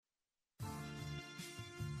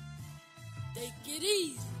Take it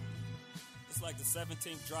easy. It's like the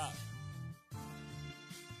 17th drop.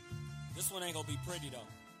 This one ain't gonna be pretty though.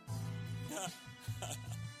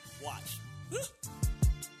 Watch.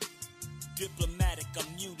 Diplomatic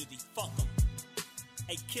immunity, fuck 'em.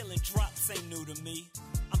 Hey, killing drops ain't new to me.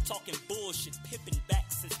 I'm talking bullshit, pippin'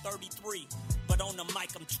 back since 33. But on the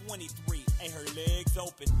mic, I'm 23. Hey, her legs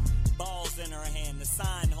open, balls in her hand. The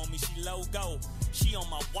sign, homie, she logo. She on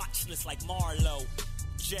my watch list like Marlo.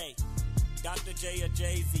 J, Dr. J or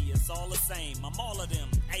Jay-Z, it's all the same. I'm all of them.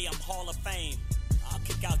 Hey, I'm Hall of Fame. I'll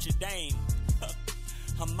kick out your dame.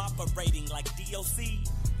 I'm operating like DOC.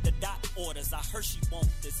 The doc orders, I heard she want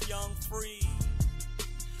this young free.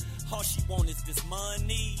 All she want is this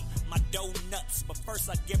money, my dough nuts, but first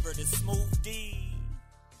I give her this smooth D.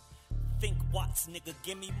 Think Watts, nigga,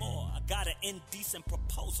 give me more. I got an indecent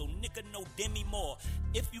proposal, nigga, no demi more.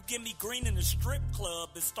 If you give me green in the strip club,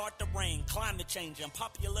 it start to rain. Climate change and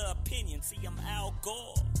popular opinion, see I'm Al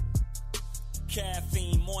Gore.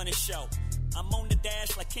 Caffeine morning show, I'm on the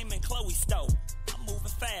dash like Kim and Chloe Stowe. I'm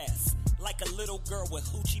moving fast, like a little girl with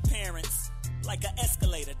hoochie parents. Like an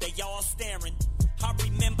escalator, they all staring. I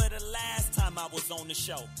remember the last time I was on the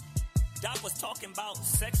show. Doc was talking about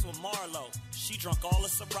sex with Marlo. She drunk all the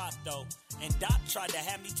Ciroc though. And Doc tried to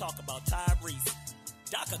have me talk about Tyrese.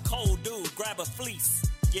 Doc a cold dude, grab a fleece.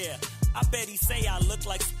 Yeah, I bet he say I look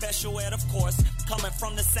like Special Ed, of course. Coming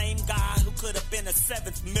from the same guy who could have been a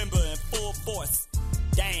 7th member in full force.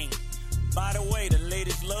 Dang. By the way, the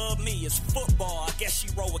ladies love me. It's football. I guess she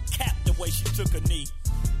roll a cap the way she took a knee.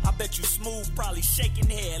 I bet you Smooth probably shaking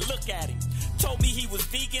head. Look at him. Told me he was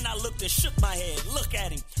vegan. I looked and shook my head. Look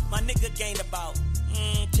at him. My nigga gained about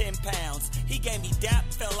 10 pounds. He gave me dap.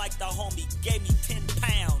 Felt like the homie gave me 10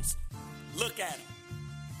 pounds. Look at him.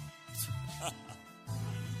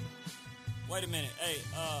 Wait a minute. Hey,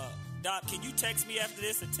 Doc, can you text me after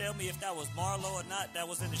this and tell me if that was Marlo or not that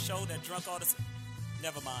was in the show that drunk all this?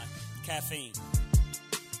 Never mind. Caffeine.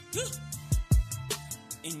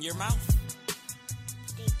 In your mouth.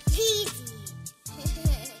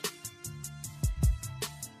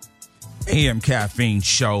 AM Caffeine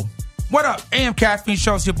Show. What up? AM Caffeine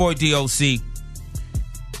Show. It's your boy DOC.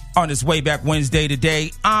 On this way back Wednesday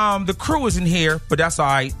today. The crew isn't here, but that's all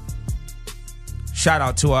right. Shout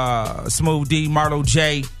out to Smooth D, Marlo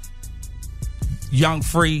J, Young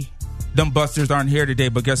Free. Them busters aren't here today,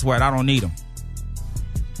 but guess what? I don't need them.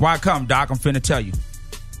 Why come, Doc? I'm finna tell you.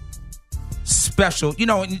 Special, you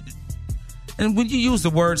know, and when you use the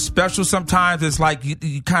word special, sometimes it's like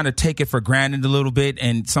you kind of take it for granted a little bit,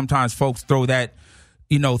 and sometimes folks throw that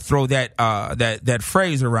that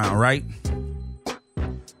phrase around, right?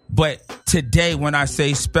 But today, when I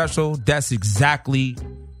say special, that's exactly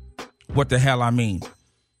what the hell I mean.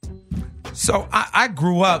 So I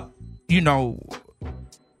grew up, you know,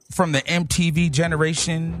 from the MTV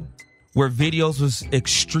generation, where videos was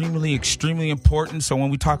extremely, extremely important. So when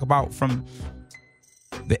we talk about from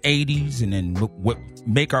the 80s and then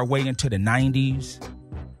make our way into the 90s,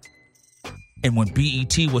 and when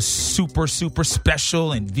BET was super, super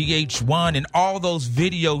special, and VH1 and all those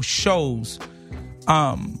video shows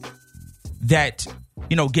that,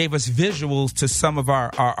 you know, gave us visuals to some of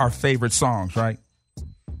our favorite songs, right?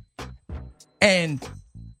 And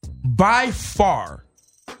by far,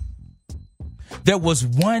 there was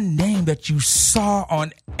one name that you saw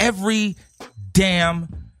on every damn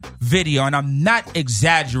video, and I'm not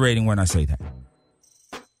exaggerating when I say that.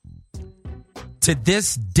 To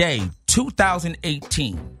this day,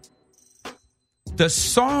 2018, the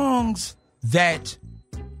songs that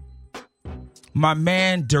my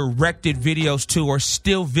man directed videos to are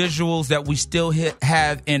still visuals that we still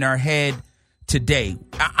have in our head today.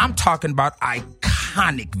 I'm talking about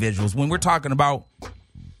iconic visuals. When we're talking about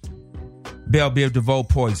Belle Biv DeVoe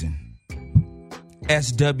Poison,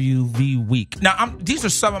 SWV Week. Now, these are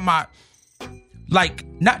some of my, like,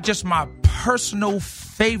 not just my personal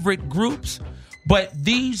favorite groups, but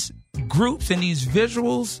these groups and these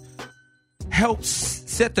visuals help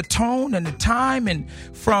set the tone and the time, and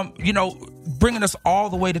from, you know, bringing us all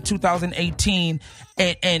the way to 2018,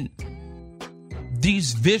 and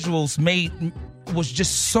these visuals was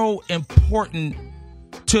just so important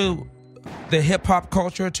to the hip hop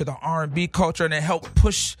culture, to the R&B culture, and it helped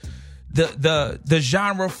push the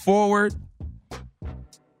genre forward.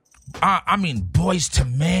 I mean, Boyz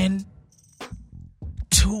II Men,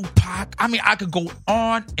 Tupac. I mean, I could go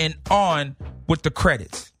on and on with the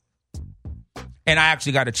credits. And I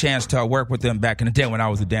actually got a chance to work with them back in the day when I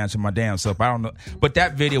was a dancer my damn self. I don't know. But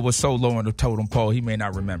that video was so low on the totem pole, he may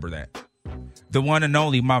not remember that. The one and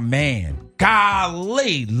only, my man,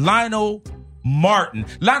 golly, Lionel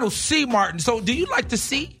C. Martin. So do you like the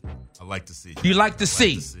C? I like to see. You like to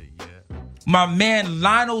see? Yeah. My man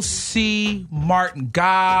Lionel C. Martin,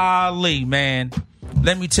 golly, man.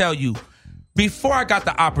 Let me tell you, before I got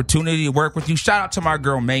the opportunity to work with you, shout out to my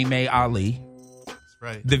girl May Ali. That's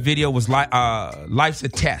right. The video was Life's a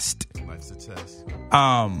Test. Life's a Test.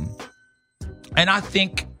 And I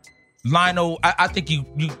think Lionel, I think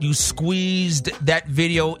you squeezed that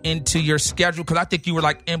video into your schedule, because I think you were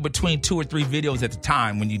like in between 2 or 3 videos at the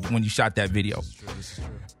time when you shot that video. This is true.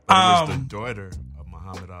 But it was the daughter of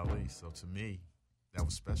Muhammad Ali, so to me, that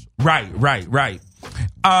was special. Right.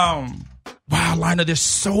 Wow, Lionel, there's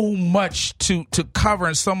so much to cover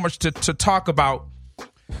and so much to talk about.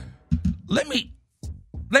 Let me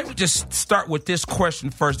just start with this question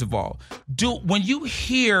first of all. When you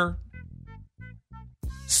hear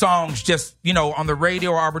songs just, on the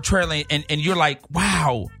radio or arbitrarily, and you're like,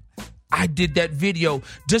 wow, I did that video,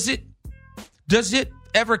 does it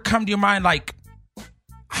ever come to your mind like,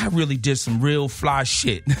 I really did some real fly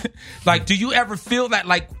shit? Like, do you ever feel that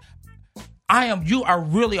like you are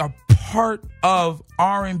really a part of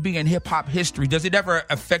R&B and hip hop history? Does it ever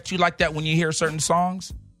affect you like that when you hear certain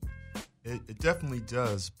songs? It definitely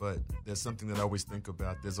does, but there's something that I always think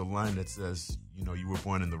about. There's a line that says, you were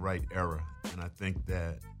born in the right era. And I think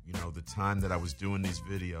that, the time that I was doing these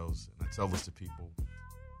videos, and I tell this to people,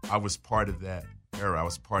 I was part of that era. I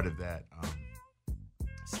was part of that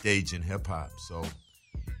stage in hip hop. So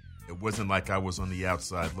it wasn't like I was on the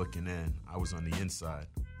outside looking in. I was on the inside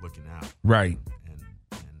looking out. Right. And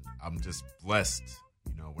I'm just blessed,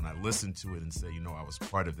 when I listen to it and say, I was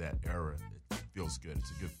part of that era. It feels good.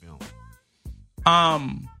 It's a good film.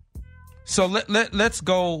 So let's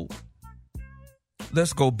go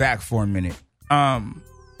back for a minute.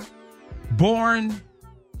 Born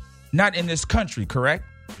not in this country, correct?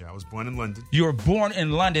 Yeah, I was born in London. You were born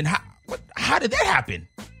in London. How did that happen?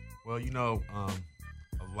 Well, a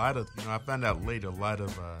lot of, I found out later, a lot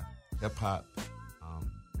of hip hop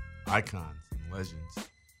icons and legends,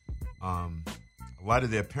 a lot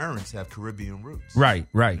of their parents have Caribbean roots. Right.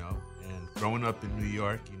 And growing up in New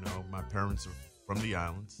York, my parents are from the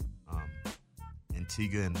islands,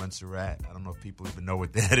 Antigua and Montserrat. I don't know if people even know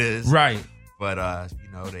what that is. Right. But,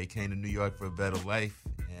 they came to New York for a better life.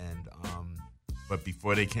 And but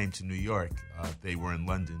before they came to New York, they were in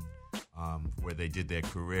London, where they did their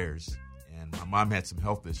careers. And my mom had some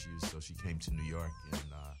health issues, so she came to New York. And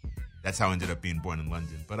that's how I ended up being born in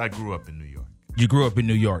London. But I grew up in New York. You grew up in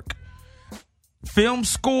New York. Film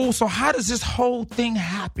school. So how does this whole thing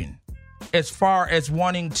happen as far as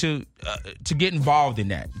wanting to get involved in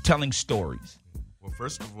that, telling stories? Well,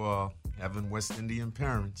 first of all, having West Indian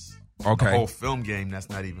parents. Okay. The whole film game, that's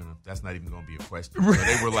not even going to be a question. So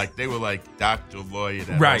they were like doctor, lawyer,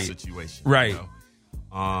 that whole situation. Right.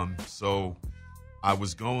 So I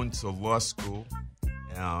was going to law school.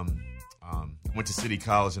 I went to City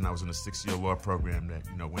College, and I was in a 6-year law program that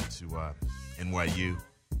went to NYU.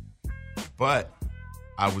 But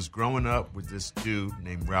I was growing up with this dude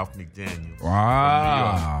named Ralph McDaniel.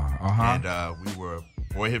 Wow. From New York. And we were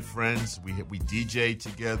boyhood friends. We DJ'd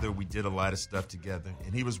together. We did a lot of stuff together.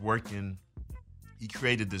 And he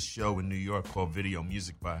created this show in New York called Video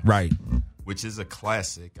Music Box. Right. Which is a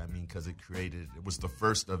classic, because it was the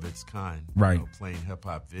first of its kind. Right. Playing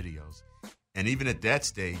hip-hop videos. And even at that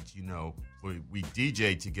stage, we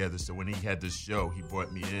DJ'd together. So when he had this show, he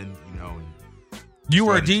brought me in, and you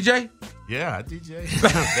were a DJ? Yeah, I DJ'd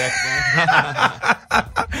back then.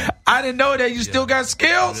 I didn't know that. You still got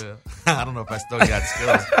skills? Yeah. I don't know if I still got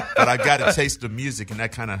skills, but I got a taste of music, and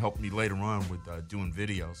that kind of helped me later on with doing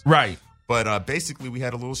videos. Right. But basically, we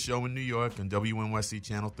had a little show in New York on WNYC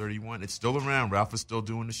Channel 31. It's still around. Ralph is still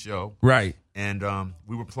doing the show. Right. And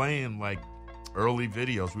we were playing, like, early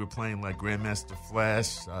videos. We were playing, like, Grandmaster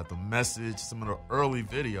Flash, The Message, some of the early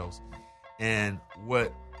videos. And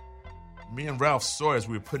what me and Ralph saw as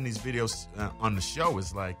we were putting these videos on the show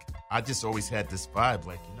is, like, I just always had this vibe,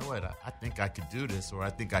 like, you know what, I think I could do this, or I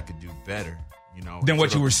think I could do better, than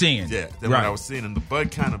what you were seeing. Yeah, than what I was seeing. And the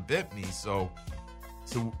bug kind of bit me. So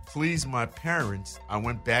to please my parents, I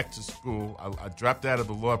went back to school. I dropped out of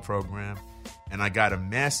the law program, and I got a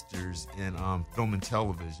master's in film and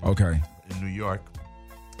television. Okay. In New York.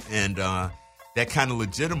 And that kind of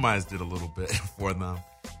legitimized it a little bit for them.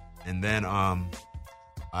 And then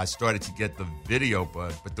I started to get the video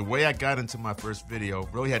bug. But the way I got into my first video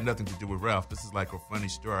really had nothing to do with Ralph. This is like a funny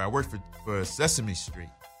story. I worked for Sesame Street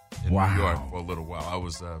in New York for a little while. I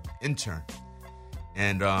was an intern.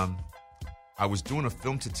 And I was doing a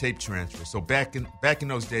film-to-tape transfer. So back in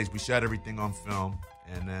those days, we shot everything on film,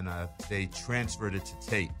 and then they transferred it to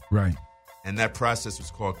tape. Right. And that process was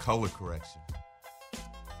called color correction.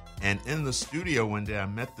 And in the studio one day, I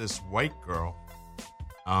met this white girl.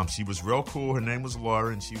 She was real cool. Her name was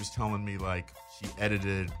Laura, and she was telling me, like, she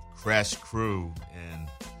edited Crash Crew and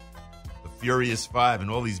The Furious Five and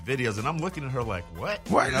all these videos. And I'm looking at her like, what?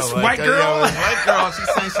 What? You know, This like, white girl? White girl.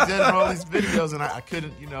 She's saying she's editing all these videos, and I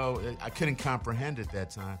couldn't, I couldn't comprehend at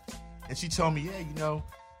that time. And she told me, yeah,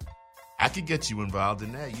 I could get you involved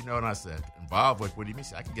in that, and I said, involved? Like, what do you mean?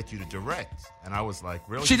 She said, I could get you to direct. And I was like,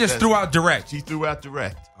 really? She just threw out direct. She threw out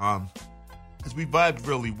direct. Because we vibed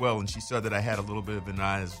really well, and she saw that I had a little bit of an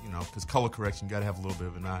eye, because color correction, you got to have a little bit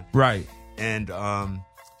of an eye. Right. And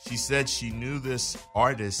she said she knew this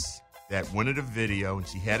artist that wanted a video, and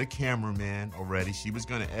she had a cameraman already. She was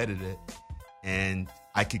going to edit it, and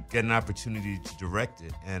I could get an opportunity to direct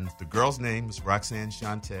it. And the girl's name was Roxanne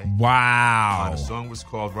Shante. Wow. The song was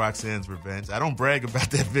called Roxanne's Revenge. I don't brag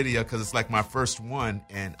about that video because it's like my first one,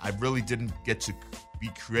 and I really didn't get to be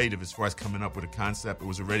creative as far as coming up with a concept. It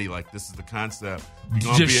was already like, this is the concept.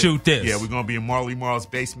 Just shoot this. Yeah, we're going to be in Marley Marl's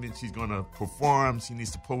basement. She's going to perform. She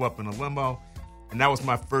needs to pull up in a limo. And that was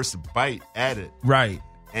my first bite at it. Right.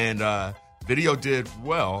 And video did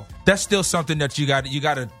well. That's still something that you got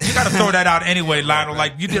to throw that out anyway, Lionel.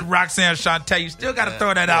 Like, you did Roxanne Shante, you still got to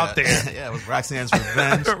throw that out there. Yeah, it was Roxanne's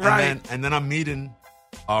Revenge. Right. And then I'm meeting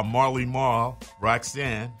Marley Marl,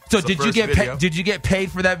 Roxanne. So did you get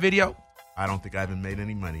paid for that video? I don't think I even made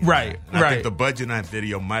any money. Right, I think the budget on that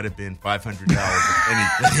video might have been $500 if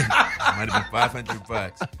anything. Might have been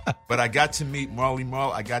 $500. But I got to meet Marley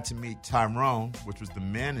Marl. I got to meet Tyrone, which was the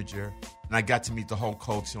manager. And I got to meet the whole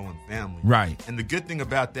Cold Chillin' family. Right. And the good thing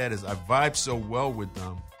about that is I vibed so well with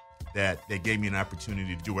them that they gave me an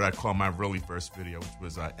opportunity to do what I call my really first video, which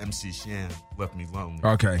was MC Shan, Left Me Lonely.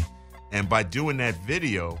 Okay. And by doing that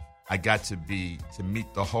video, I got to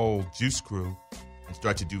meet the whole Juice crew and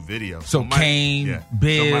start to do videos. So Kane,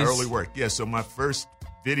 Biz. So my early work. Yeah, so my first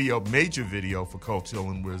major video for Cold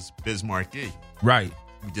Chillin' was Biz Marquee. Right.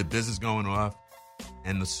 We did Business Going Off.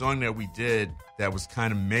 And the song that we did that was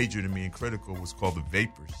kind of major to me and critical was called The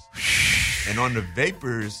Vapors. And on The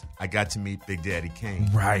Vapors, I got to meet Big Daddy Kane.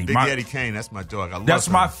 Right. Big Daddy Kane, that's my dog. I love That's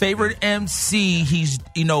him. my favorite MC. He's,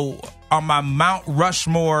 on my Mount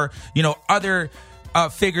Rushmore, other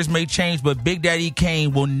figures may change, but Big Daddy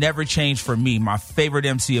Kane will never change for me. My favorite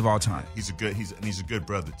MC of all time. He's a good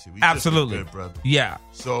brother too. He's Absolutely. just a good brother. Yeah.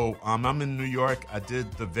 So I'm in New York. I did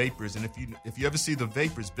The Vapors, and if you ever see The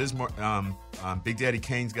Vapors, Big Daddy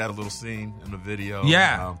Kane's got a little scene in the video.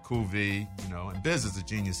 Yeah. Cool V, and Biz is a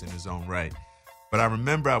genius in his own right. But I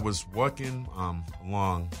remember I was walking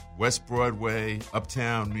along West Broadway,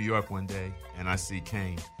 uptown New York one day, and I see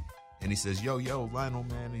Kane, and he says, "Yo, Lionel,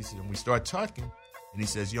 man." He said, and we start talking. And he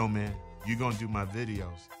says, "Yo, man, you going to do my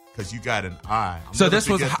videos because you got an eye." So this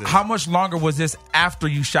was, how much longer was this after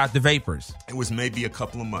you shot The Vapors? It was maybe a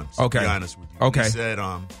couple of months, okay, to be honest with you. Okay. And he said,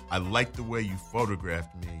 I like the way you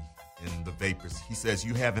photographed me in The Vapors. He says,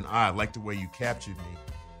 you have an eye. I like the way you captured me.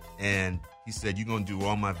 And he said, you're going to do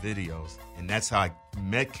all my videos. And that's how I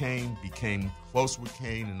met Kane, became close with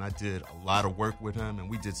Kane, and I did a lot of work with him, and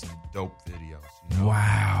we did some dope videos.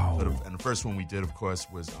 Wow. And the first one we did, of course,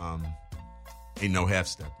 was Ain't No Half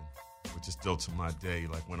Stepping, which is still to my day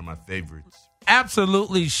like one of my favorites.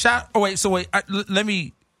 Absolutely. Let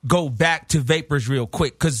me go back to Vapors real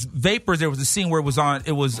quick, because Vapors, there was a scene where it was on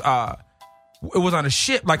a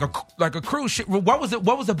ship, like a cruise ship. What was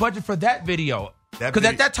the budget for that video? Because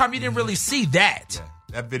at that time you didn't really see that. Yeah.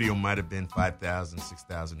 That video might have been $5,000,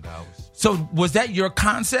 $6,000. So was that your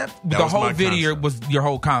concept? The whole video was your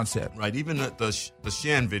whole concept, right? Even the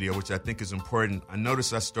Shan video, which I think is important. I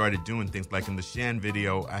noticed I started doing things like in the Shan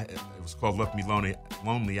video. It was called "Left Me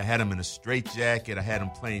Lonely." I had him in a straitjacket. I had him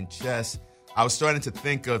playing chess. I was starting to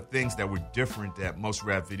think of things that were different that most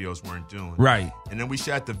rap videos weren't doing. Right. And then we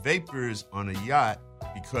shot The Vapors on a yacht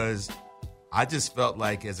because I just felt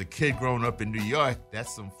like as a kid growing up in New York,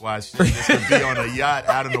 that's some fly shit. Just to be on a yacht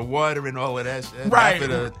out in the water and all of that shit. Right.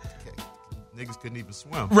 Niggas couldn't even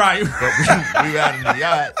swim. Right. But we were out in the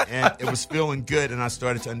yacht, and it was feeling good, and I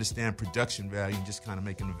started to understand production value and just kind of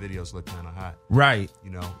making the videos look kind of hot. Right.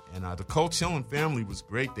 And the Cold Chillin' family was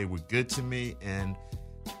great. They were good to me, and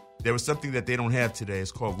there was something that they don't have today.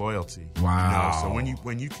 It's called loyalty. Wow. So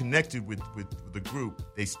when you connected with the group,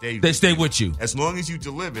 they stayed. They stayed with you as long as you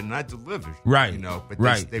delivered, and I delivered. Right.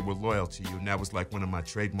 But they were loyal to you, and that was like one of my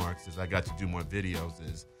trademarks. As I got to do more videos,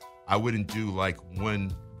 is I wouldn't do like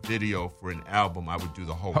one video for an album. I would do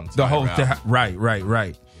the whole album.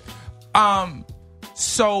 Right.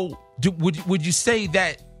 So would you say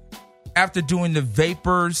that after doing The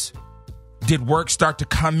Vapors, did work start to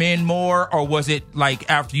come in more, or was it like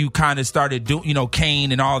after you kind of started doing,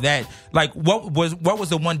 Kane and all that? Like, what was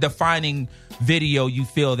the one defining video you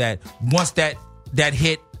feel that once that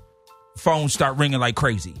hit, phones start ringing like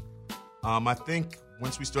crazy? I think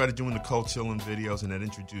once we started doing the Cold Chillin' videos and that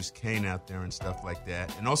introduced Kane out there and stuff like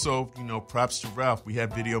that. And also, props to Ralph. We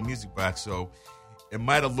had Video Music Box, so it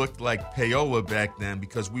might have looked like payola back then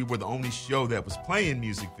because we were the only show that was playing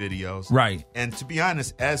music videos. Right. And to be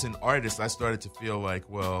honest, as an artist, I started to feel like,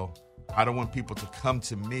 well, I don't want people to come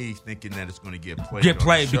to me thinking that it's going to get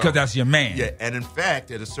played. Because that's your man. Yeah, and in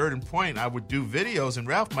fact, at a certain point, I would do videos, and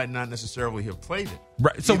Ralph might not necessarily have played it.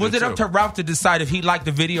 Right. So was it up to Ralph to decide if he liked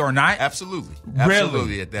the video or not? Absolutely. Really?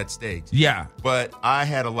 Absolutely at that stage. Yeah. But I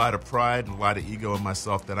had a lot of pride and a lot of ego in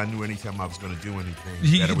myself that I knew anytime I was going to do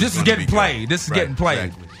anything. This is getting played. This is getting played.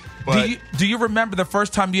 Exactly. But do you remember the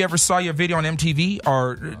first time you ever saw your video on MTV,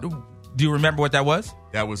 or do you remember what that was?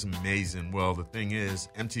 That was amazing. Well, the thing is,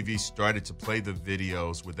 MTV started to play the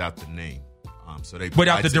videos without the name.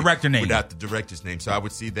 Without the director name. Without the director's name. So I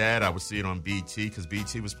would see that. I would see it on BET because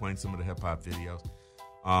BET was playing some of the hip-hop videos.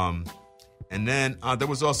 And then there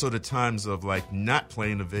was also the times of like not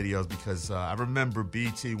playing the videos because I remember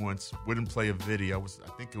BET once wouldn't play a video. I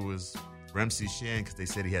think it was Ramsey Shan because they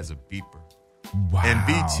said he has a beeper. Wow. And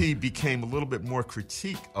BT became a little bit more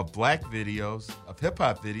critique of black videos, of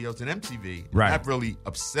hip-hop videos, than MTV. Right. That really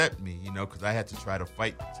upset me, because I had to try to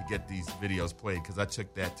fight to get these videos played because I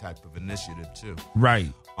took that type of initiative too.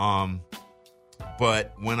 Right.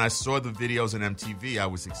 But when I saw the videos on MTV, I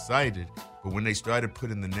was excited. But when they started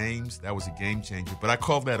putting the names, that was a game changer. But I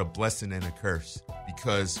call that a blessing and a curse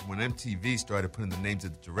because when MTV started putting the names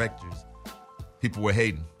of the directors, people were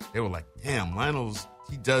hating. They were like, damn,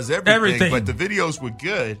 he does everything, but the videos were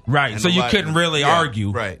good. Right, so you couldn't really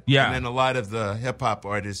argue. Right, yeah. And then a lot of the hip-hop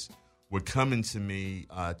artists were coming to me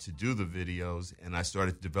to do the videos, and I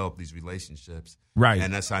started to develop these relationships. Right.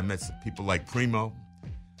 And that's how I met some people like Primo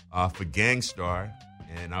for Gangstar,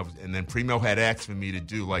 and then Primo had asked for me to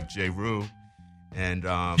do like J. Rue. And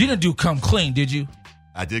you didn't do Come Clean, did you?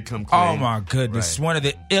 I did Come Clean. Oh, my goodness. Right. One of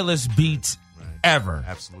the illest beats ever.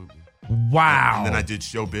 Absolutely. Wow. And then I did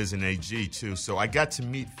Showbiz and AG, too. So I got to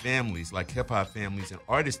meet families, like hip-hop families and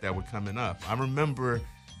artists that were coming up. I remember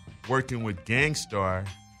working with Gangstar,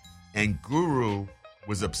 and Guru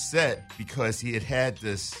was upset because he had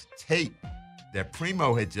this tape that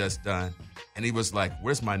Primo had just done, and he was like,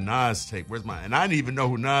 where's my Nas tape? And I didn't even know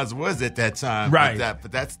who Nas was at that time. Right.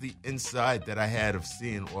 But that's the insight that I had of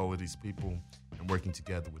seeing all of these people and working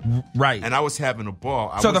together with them. Right. And I was having a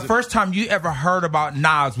ball. So the first time you ever heard about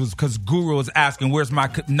Nas was because Guru was asking, where's my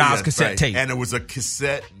Nas cassette tape? And it was a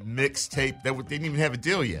cassette mixtape that they didn't even have a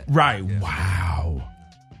deal yet. Right. Yeah. Wow.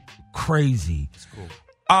 Crazy. It's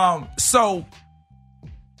cool. So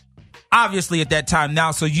obviously at that time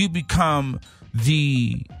now, so you become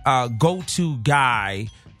the go-to guy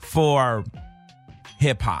for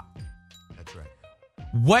hip-hop. That's right.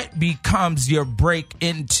 What becomes your break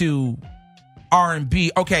into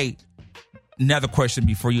R&B? Okay, another question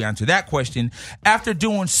before you answer that question. After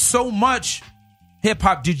doing so much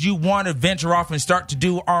hip-hop, did you want to venture off and start to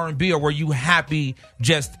do R&B, or were you happy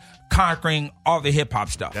just conquering all the hip-hop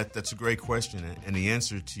stuff? That's a great question, and the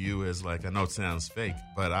answer to you is, like, I know it sounds fake,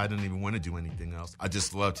 but I didn't even want to do anything else. I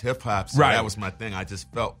just loved hip-hop, so that was my thing. I just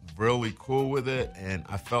felt really cool with it, and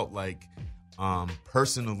I felt like,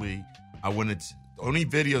 personally, I wanted to, the only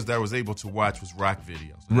videos that I was able to watch was rock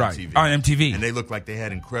videos on MTV. On MTV. And they looked like they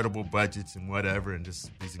had incredible budgets and whatever, and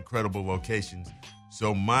just these incredible locations.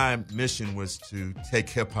 So my mission was to take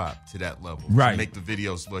hip-hop to that level. Right. To make the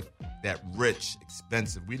videos look that rich,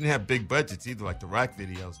 expensive. We didn't have big budgets either, like the rock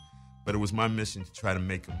videos, but it was my mission to try to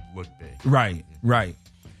make them look big. Right, right.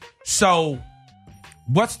 So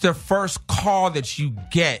what's the first call that you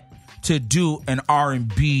get to do an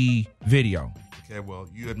R&B video? Okay, well,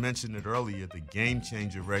 you had mentioned it earlier, the Game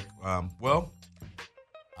Changer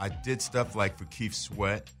I did stuff like for Keith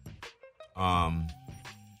Sweat.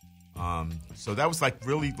 So that was like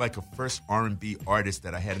really like a first R&B artist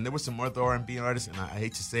that I had. And there were some other R&B artists, and I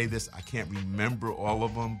hate to say this, I can't remember all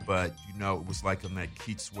of them, but, it was like on that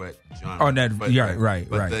Keith Sweat genre. Oh, that, right.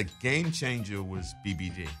 But the Game Changer was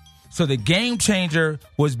BBD. So the Game Changer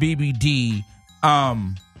was BBD.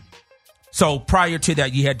 So prior to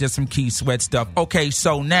that, you had just some Keith Sweat stuff. Okay,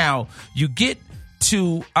 so now you get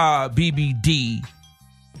to BBD.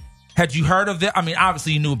 Had you heard of that? I mean,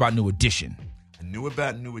 obviously you knew about New Edition. I knew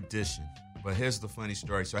about New Edition, but here's the funny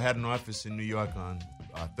story. So I had an office in New York on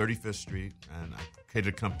 35th Street, and I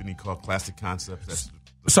created a company called Classic Concepts.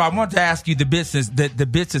 So I wanted to ask you the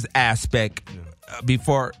business aspect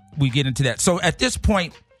before we get into that. So at this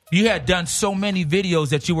point, you had done so many videos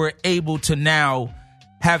that you were able to now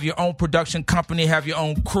have your own production company, have your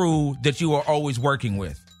own crew that you are always working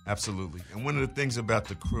with. Absolutely. And one of the things about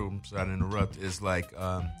the crew, I'm sorry to interrupt, is like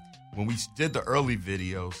when we did the early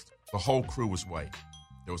videos, the whole crew was white.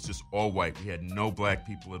 It was just all white. We had no black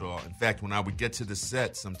people at all. In fact, when I would get to the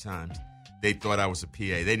set sometimes, they thought I was a PA.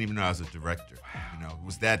 They didn't even know I was a director. You know, it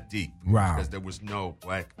was that deep. Wow. Because there was no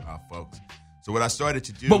black folks. So what I started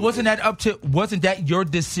to do... But wasn't that your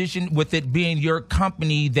decision with it being your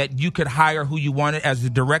company that you could hire who you wanted as a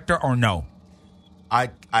director or no? I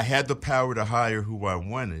had the power to hire who I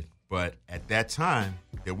wanted, but at that time,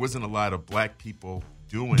 there wasn't a lot of black people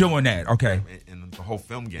doing that, okay. In the whole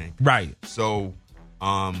film game. Right. So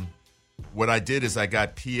what I did is I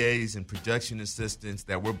got PAs and production assistants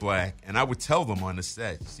that were black, and I would tell them on the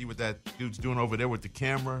set, see what that dude's doing over there with the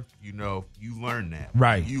camera? You know, you learn that.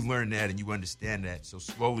 Right. You learn that and you understand that. So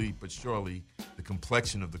slowly but surely, the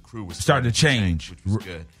complexion of the crew was started to change. Which was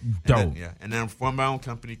good. Dope. And then I formed my own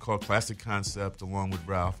company called Classic Concept, along with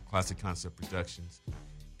Ralph, Classic Concept Productions.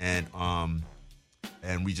 And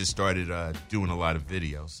we just started doing a lot of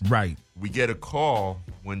videos. Right. We get a call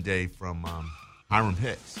one day from Hiram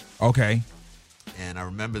Hicks. Okay. And I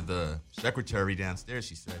remember the secretary downstairs,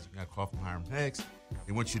 she says, "You got a call from Hiram Hicks.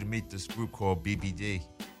 They want you to meet this group called BBD."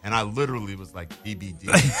 And I literally was like, BBD.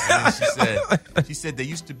 And then she said, "They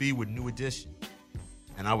used to be with New Edition."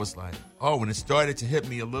 And I was like, oh, and it started to hit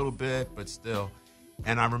me a little bit, but still.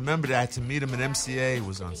 And I remember that I had to meet him at MCA. It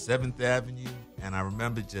was on 7th Avenue. And I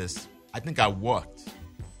remember I think I walked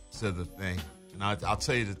to the thing. And I'll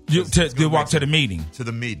tell you to walk to the meeting. To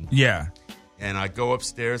the meeting. Yeah. And I go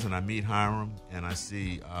upstairs and I meet Hiram and I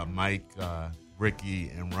see Mike, Ricky,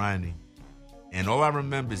 and Ronnie. And all I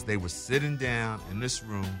remember is they were sitting down in this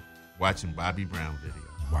room watching Bobby Brown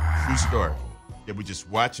videos. Wow. True story. They were just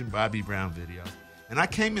watching Bobby Brown videos. And I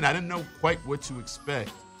came in, I didn't know quite what to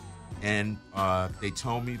expect. And they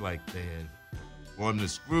told me like they had formed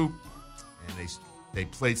this group and they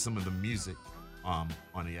played some of the music on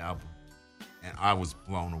the album. And I was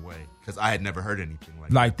blown away because I had never heard anything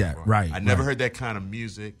like that. Before. Right. I never heard that kind of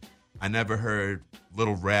music. I never heard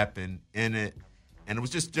little rapping in it. And it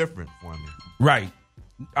was just different for me. Right.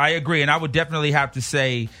 I agree. And I would definitely have to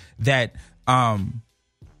say that, and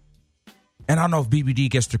I don't know if BBD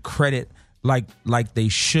gets the credit like they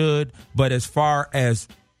should, but as far as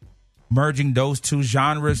merging those two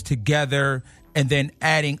genres together and then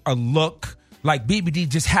adding a look, like BBD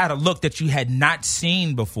just had a look that you had not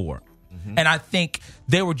seen before. Mm-hmm. And I think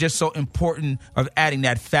they were just so important of adding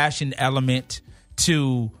that fashion element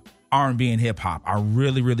to R&B and hip hop. I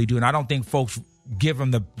really, really do. And I don't think folks give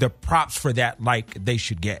them the props for that like they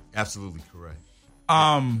should get. Absolutely correct.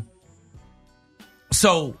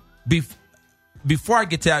 So before I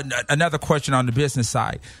get to another question on the business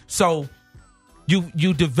side, so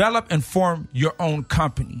you develop and form your own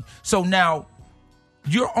company. So now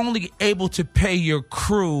you're only able to pay your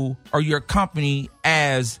crew or your company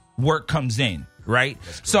as work comes in, right?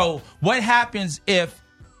 So what happens if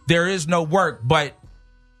there is no work, but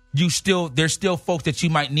there's still folks that you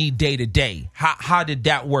might need day to day? How did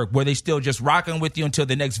that work? Were they still just rocking with you until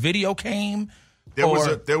the next video came? There was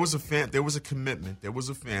a commitment. There was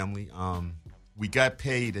a family. We got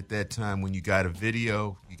paid at that time. When you got a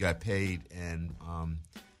video, you got paid, and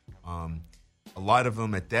a lot of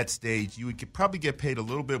them at that stage, you would probably get paid a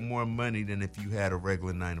little bit more money than if you had a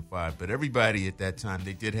regular 9-to-5. But everybody at that time,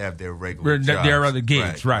 they did have their regular jobs. Their other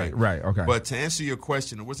gigs, right, okay. But to answer your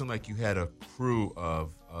question, it wasn't like you had a crew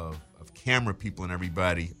of camera people and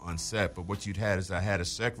everybody on set. But what you'd had is I had a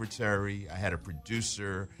secretary, I had a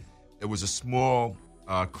producer. It was a small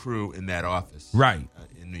crew in that office, right,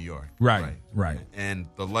 in New York, right. And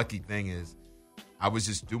the lucky thing is, I was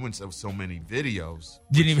just doing so many videos.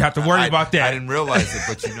 You didn't even have to worry about that. I didn't realize it,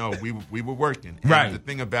 but we were working. And right. The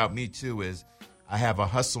thing about me too is I have a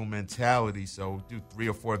hustle mentality, so do 3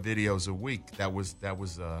 or 4 videos a week. That was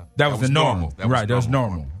the normal. That was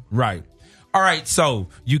normal. Right. All right, so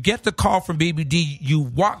you get the call from BBD. You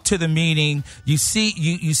walk to the meeting. You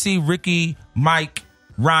see Ricky, Mike,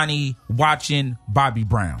 Ronnie watching Bobby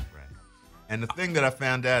Brown. And the thing that I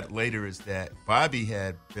found out later is that Bobby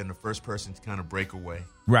had been the first person to kind of break away.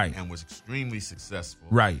 Right. And was extremely successful.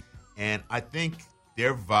 Right. And I think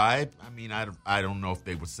their vibe, I mean, I don't know if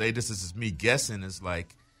they would say this is me guessing, is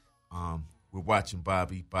like, we're watching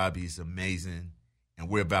Bobby. Bobby's amazing. And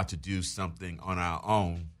we're about to do something on our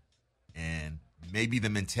own. And maybe the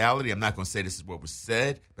mentality, I'm not going to say this is what was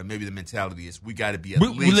said, but maybe the mentality is we got to be at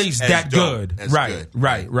least that good. Right.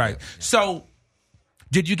 Yeah. So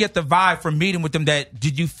did you get the vibe from meeting with them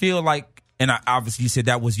did you feel like, and obviously you said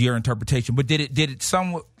that was your interpretation, but did it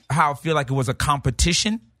somewhat, somehow feel like it was a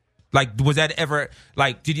competition? Like, was that ever,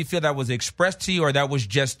 like, did you feel that was expressed to you, or that was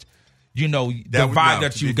just, the vibe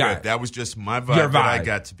that you got? Fair, that was just my vibe that I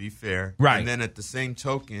got, to be fair. Right. And then at the same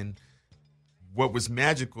token, what was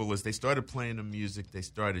magical is they started playing the music, they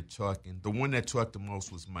started talking. The one that talked the most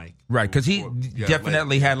was Mike. Right, because he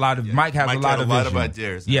definitely had a lot of, Mike has a lot of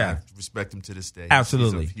ideas. Yeah. I respect him to this day.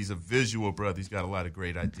 Absolutely. He's a visual brother. He's got a lot of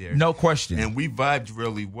great ideas. No question. And we vibed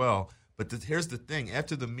really well. But here's the thing.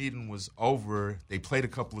 After the meeting was over, they played a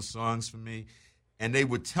couple of songs for me, and they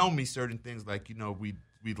would tell me certain things like,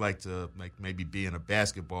 we'd like to maybe be in a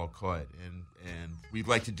basketball court, and we'd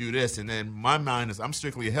like to do this. And then my mind is, I'm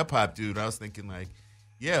strictly a hip-hop dude. I was thinking like,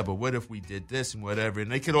 yeah, but what if we did this and whatever?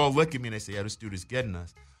 And they could all look at me and they say, yeah, this dude is getting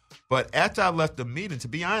us. But after I left the meeting, to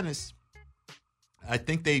be honest, I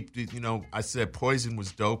think I said Poison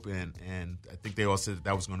was dope, and I think they all said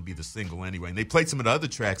that was going to be the single anyway. And they played some of the other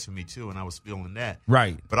tracks for me, too, and I was feeling that.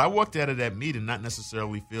 Right. But I walked out of that meeting not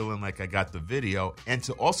necessarily feeling like I got the video, and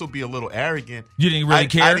to also be a little arrogant. You didn't really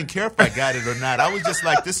care? I didn't care if I got it or not. I was just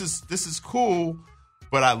like, this is cool,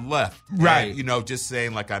 but I left. Right. And, just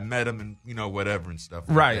saying like I met him and, whatever and stuff.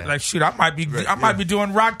 Right. Like, shoot, I might be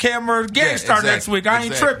doing Rock Cam or Gangstar next week. I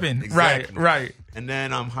ain't tripping. Exactly. Right. And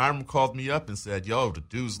then Hiram called me up and said, yo, the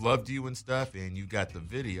dudes loved you and stuff, and you got the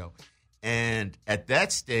video. And at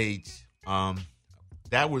that stage,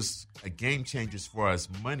 that was a game changer as far as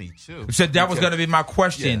money, too. So that was going to be my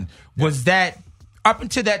question. Yeah. Was that, up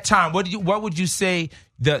until that time, what would you say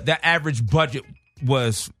the average budget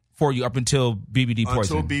was for you up until BBD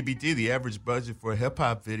Poison? Until BBD, the average budget for a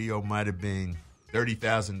hip-hop video might have been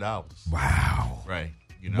 $30,000. Wow. Right.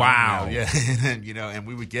 Wow. Yeah. And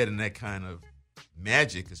we would get in that kind of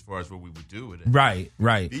magic as far as what we would do with it. Right.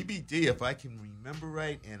 BBD, if I can remember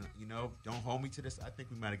right, and don't hold me to this, I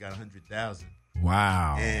think we might have got 100,000.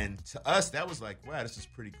 Wow. And to us, that was like, wow, this is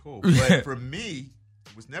pretty cool. But for me,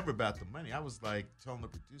 it was never about the money. I was like telling the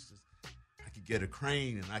producers, I could get a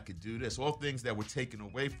crane and I could do this. All things that were taken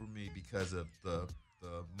away from me because of the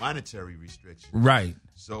monetary restrictions. Right.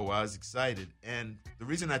 So I was excited. And the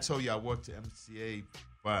reason I told you I worked to MCA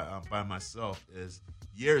by myself is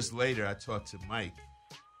years later I talked to Mike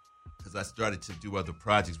because I started to do other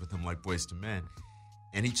projects with him like Boyz II Men.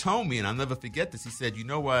 And he told me, and I'll never forget this, he said, you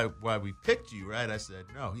know why we picked you, right? I said,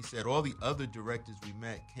 no. He said, all the other directors we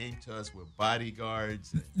met came to us with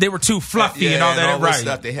bodyguards. They were too fluffy and all that, and all right? This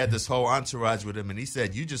stuff. They had this whole entourage with him, and he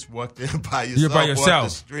said, you just walked in by yourself. You're by yourself. Off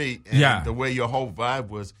the street, and the way your whole vibe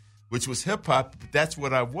was, which was hip-hop, that's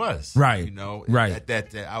what I was. Right, right. At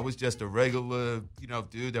that I was just a regular,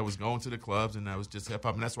 dude that was going to the clubs, and I was just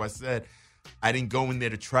hip-hop, and that's why I said, I didn't go in there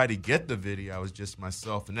to try to get the video. I was just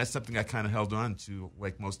myself. And that's something I kind of held on to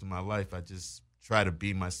like most of my life. I just try to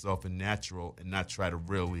be myself and natural and not try to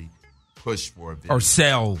really push for a video. Or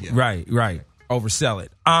sell. Yeah. Right. Oversell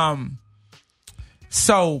it.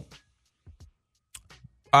 So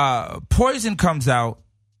Poison comes out.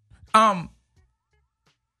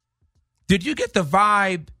 Did you get the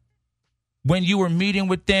vibe when you were meeting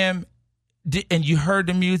with them and you heard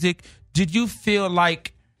the music? Did you feel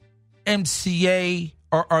like MCA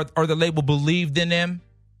or the label believed in them?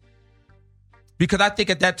 Because I think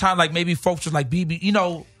at that time, like maybe folks were like, BB,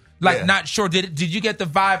 not sure. Did you get the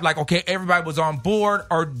vibe like, okay, everybody was on board,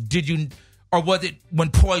 or was it when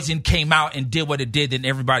Poison came out and did what it did, then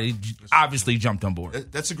everybody obviously jumped on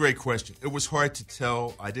board? That's a great question. It was hard to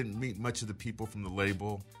tell. I didn't meet much of the people from the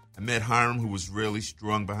label. I met Hiram, who was really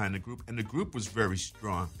strong behind the group, and the group was very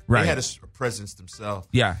strong. Right. They had a presence themselves.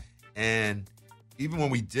 Yeah. And even when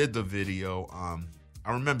we did the video,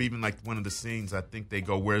 I remember even like one of the scenes, I think they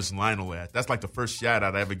go, where's Lionel at? That's like the first shout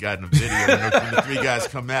out I ever got in a video when the three guys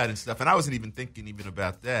come out and stuff. And I wasn't even thinking even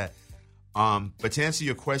about that. But to answer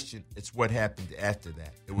your question, it's what happened after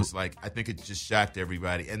that. It was like, I think it just shocked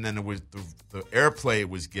everybody. And then it was the airplay it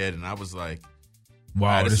was getting. I was like,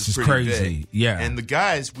 wow, this is crazy. Big. Yeah. And the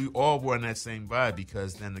guys, we all were on that same vibe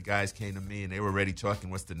because then the guys came to me and they were already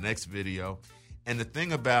talking, what's the next video? And the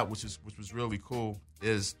thing about, which was really cool,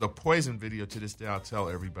 is the Poison video to this day, I'll tell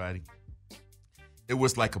everybody, it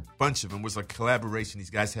was like a bunch of them. It was a collaboration. These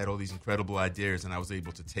guys had all these incredible ideas, and I was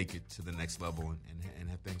able to take it to the next level and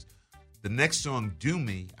have things. The next song, Do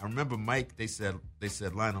Me, I remember Mike, they said,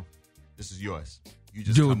 Lionel, this is yours. You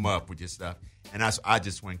just come up with your stuff. And I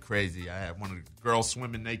just went crazy. I had one of the girls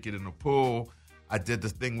swimming naked in the pool. I did the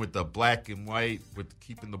thing with the black and white with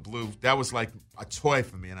keeping the blue. That was like a toy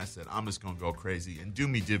for me. And I said, I'm just going to go crazy. And Do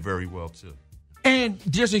Me did very well, too. And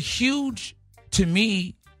there's a huge, to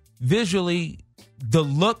me, visually, the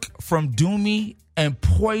look from Do Me and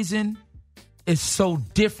Poison is so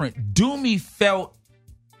different. Do Me felt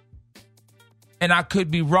and I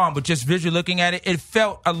could be wrong, but just visually looking at it, it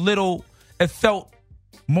felt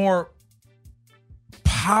more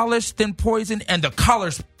polished than Poison, and the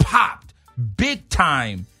colors popped big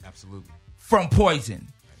time. Absolutely. From Poison.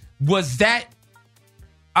 Was that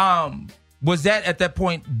at that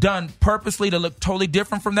point done purposely to look totally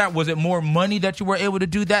different from that? Was it more money that you were able to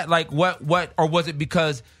do that? Like what, or was it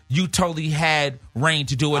because you totally had reign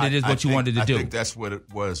to do what it is what you wanted to do? I think that's what it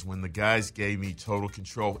was. When the guys gave me total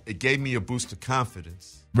control, it gave me a boost of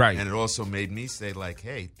confidence. Right. And it also made me say, like,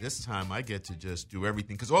 hey, this time I get to just do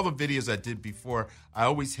everything. Because all the videos I did before, I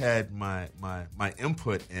always had my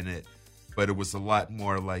input in it. But it was a lot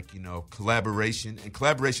more like, collaboration. And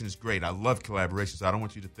collaboration is great. I love collaboration, so I don't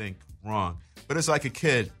want you to think wrong. But it's like a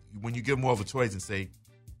kid. When you give them all the toys and say,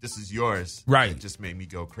 this is yours, right? It just made me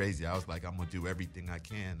go crazy. I was like, I'm going to do everything I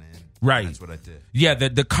can. And right. That's what I did. Yeah,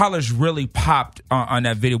 the colors really popped on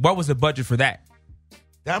that video. What was the budget for that?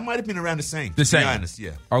 That might have been around the same. The same? To be honest,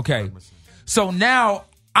 yeah. Okay. So now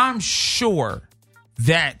I'm sure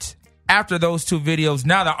that after those two videos,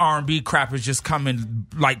 now the R&B crap is just coming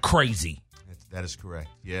like crazy. That is correct.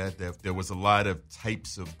 Yeah, there was a lot of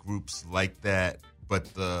types of groups like that, but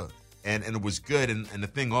and it was good. And the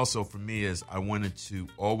thing also for me is I wanted to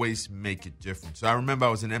always make it different. So I remember I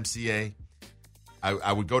was in MCA.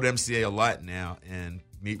 I would go to MCA a lot now and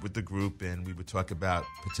meet with the group, and we would talk about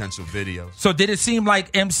potential videos. So did it seem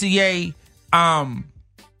like MCA?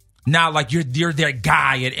 Now, like you're that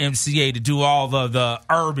guy at MCA to do all the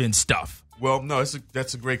urban stuff. Well, no,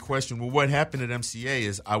 that's a great question. Well, what happened at MCA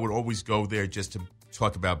is I would always go there just to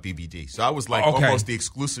talk about BBD. So I was like almost the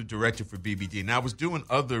exclusive director for BBD. Now, I was doing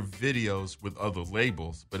other videos with other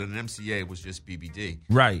labels, but in MCA it was just BBD.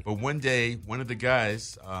 Right. But one day, one of the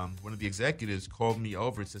guys, one of the executives called me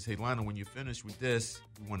over and says, hey, Lionel, when you're finished with this,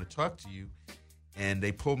 we want to talk to you. And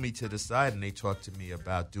they pulled me to the side and they talked to me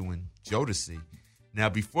about doing Jodeci. Now,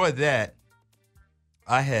 before that,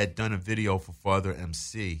 I had done a video for Father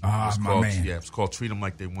MC. It was called Treat Them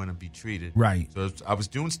Like They Want to Be Treated. Right. So I was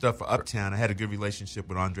doing stuff for Uptown. I had a good relationship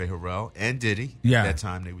with Andre Harrell and Diddy. Yeah. At that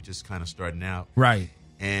time, they were just kind of starting out. Right.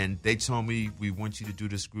 And they told me, we want you to do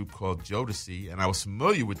this group called Jodeci. And I was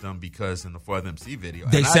familiar with them because in the Father MC video.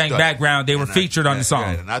 They sang background. They were featured on the song.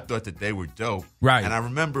 Right, and I thought that they were dope. Right. And I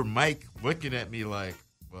remember Mike looking at me like,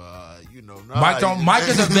 Mike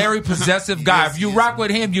is a very possessive guy. If you rock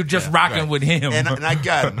with him, you're just rocking with him. And I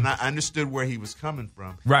got him, and I understood where he was coming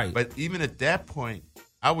from. Right. But even at that point,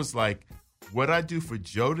 I was like, what I do for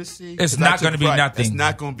Jodeci, it's not going to be nothing. It's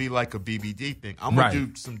not going to be like a BBD thing. I'm going to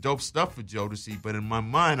do some dope stuff for Jodeci, but in my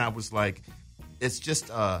mind, I was like, it's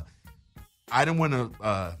just, I didn't want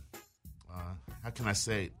to, how can I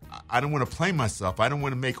say it? I don't want to play myself. I don't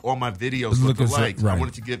want to make all my videos look alike. Right. I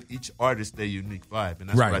wanted to give each artist their unique vibe, and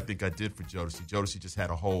that's what I think I did for Jodeci. Jodeci just had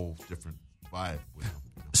a whole different vibe with him.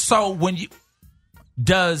 So when you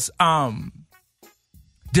did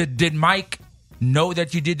Mike know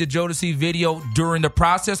that you did the Jodeci video during the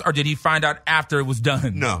process, or did he find out after it was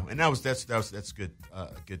done? No, and that's good. A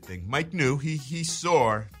good thing. Mike knew. He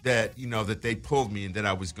saw that that they pulled me and that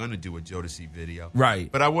I was going to do a Jodeci video. Right.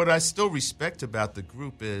 But what I still respect about the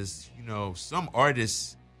group is some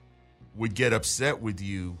artists would get upset with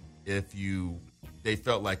you if they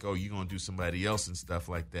felt like, oh, you're gonna do somebody else and stuff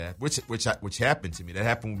like that, which happened to me. That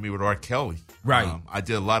happened with me with R. Kelly. Right. I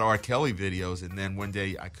did a lot of R. Kelly videos, and then one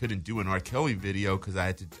day I couldn't do an R. Kelly video because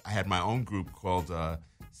I had my own group called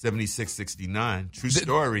 7669. True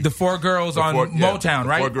story. The four girls on Motown,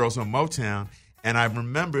 right? 4 girls on Motown. And I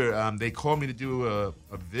remember they called me to do a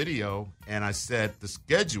video, and I said the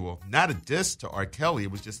schedule, not a diss to R. Kelly. It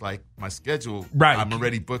was just like my schedule. Right. I'm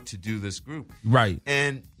already booked to do this group. Right.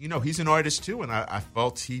 And, he's an artist too, and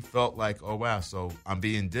he felt like, oh, wow, so I'm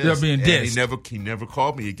being dissed. You're being dissed. And he never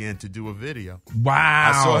called me again to do a video. Wow.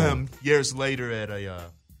 I saw him years later at a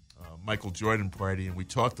Michael Jordan party, and we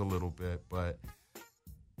talked a little bit, but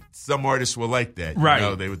some artists were like that.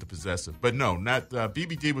 Right. They were the possessive. But no, not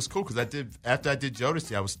BBD was cool because after I did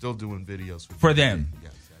Jodeci, I was still doing videos for them.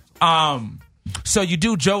 Yes, absolutely. So you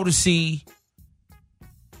do Jodeci.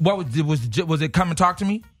 What was it? Come and Talk to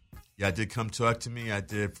Me? Yeah, I did Come Talk to Me. I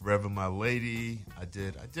did Forever My Lady. I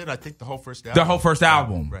did. I think the whole first album. The whole first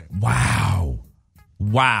album. Right.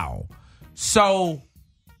 Wow. So.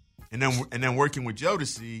 And then working with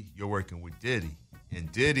Jodeci, you're working with Diddy. And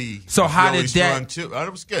Diddy, so how did that? Too. It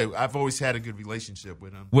was good. I've always had a good relationship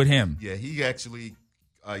with him. With him, yeah. He actually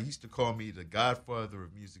used to call me the Godfather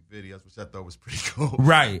of music videos, which I thought was pretty cool.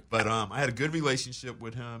 Right. But I had a good relationship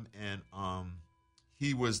with him, and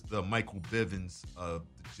he was the Michael Bivins of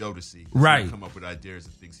the Jodeci. Right. He would come up with ideas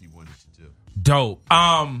and things he wanted to do. Dope.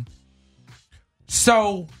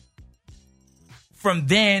 So from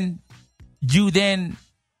then, you then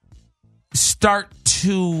start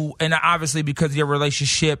to, and obviously because of your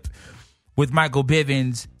relationship with Michael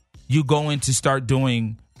Bivins, you go in to start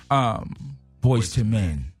doing Boys to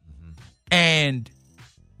Men. Mm-hmm. And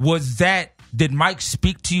did Mike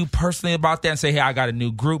speak to you personally about that and say, hey, I got a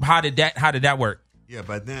new group? How did that work? Yeah,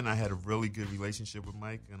 by then I had a really good relationship with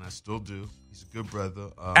Mike, and I still do. He's a good brother.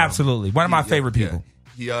 Absolutely. One of my favorite people.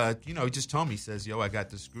 Yeah. He just told me, he says, yo, I got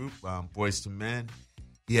this group, Boys to Men.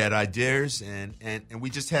 He had ideas, and we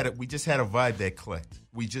just had a vibe that clicked.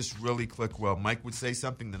 We just really clicked well. Mike would say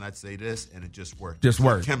something, then I'd say this, and it just worked. Just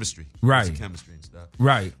worked. Chemistry. Right. Chemistry and stuff.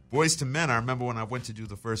 Right. Boys to Men, I remember when I went to do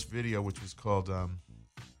the first video, which was called...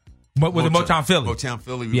 But with the Motown Philly. Motown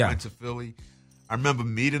Philly. We went to Philly. I remember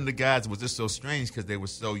meeting the guys. It was just so strange because they were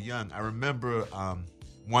so young. I remember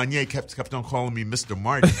Wanye kept on calling me Mr.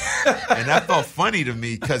 Martin. And that felt funny to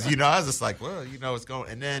me because, I was just like, well, it's going.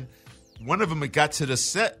 And then one of them got to the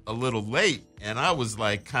set a little late. And I was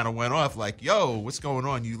like, kind of went off like, yo, what's going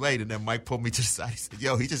on? You late? And then Mike pulled me to the side. He said,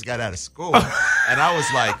 yo, he just got out of school. And I was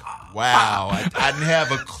like, wow. I didn't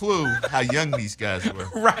have a clue how young these guys were.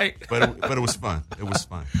 Right. But it was fun. It was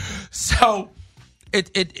fun. So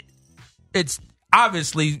it's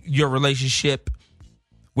obviously your relationship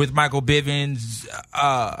with Michael Bivins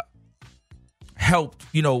helped,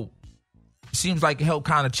 seems like it helped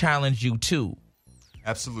kind of challenge you too.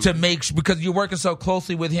 Absolutely. Because you're working so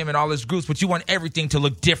closely with him and all his groups, but you want everything to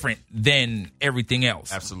look different than everything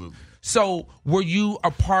else. Absolutely. So were you a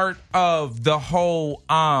part of the whole,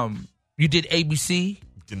 you did ABC?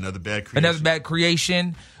 Another Bad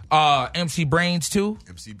Creation. MC Brains too?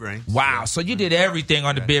 MC Brains. Wow. Yeah. So you did everything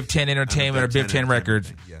on the Biv 10 Entertainment or Biv 10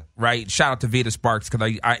 Records. Yeah. Right. Shout out to Vita Sparks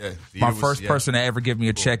because my first person to ever give me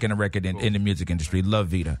a check in a record in the music industry. Love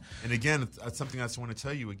Vita. And again, something I just want to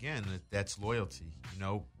tell you again, that's loyalty,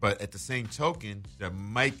 But at the same token, that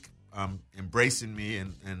Mike embracing me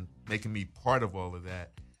and making me part of all of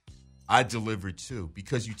that, I delivered too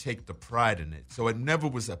because you take the pride in it. So it never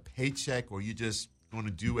was a paycheck or you just going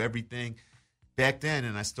to do everything. Back then,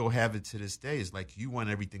 and I still have it to this day, is like you want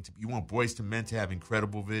everything you want Boys to Men to have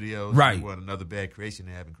incredible videos. Right. You want Another Bad Creation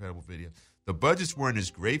to have incredible videos. The budgets weren't as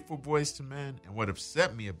great for Boys to Men, and what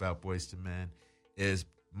upset me about Boys to Men is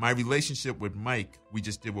my relationship with Mike. We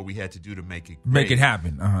just did what we had to do to make it great. Make it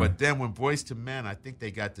happen. Uh-huh. But then when Boys to Men, I think they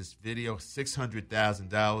got this video,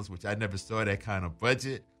 $600,000, which I never saw that kind of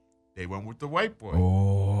budget. They went with the white boy.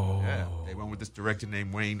 Oh. Yeah, they went with this director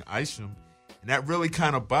named Wayne Isham. And that really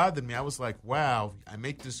kind of bothered me. I was like, wow, I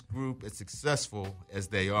make this group as successful as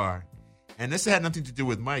they are. And this had nothing to do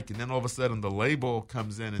with Mike. And then all of a sudden the label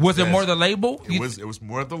comes in. And was says, it more the label? It was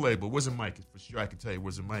more of the label. It wasn't Mike. For sure, I can tell you it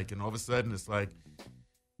wasn't Mike. And all of a sudden it's like,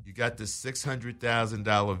 you got this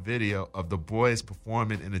 $600,000 video of the boys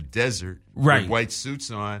performing in a desert with white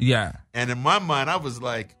suits on. Yeah. And in my mind, I was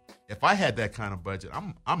like, if I had that kind of budget,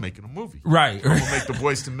 I'm making a movie. Right. I'm gonna make the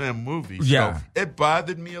Boys to Men movie. Yeah. So it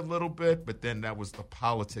bothered me a little bit, but then that was the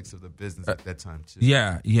politics of the business at that time too.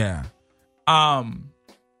 Yeah, yeah.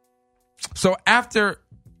 So after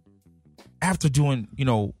doing,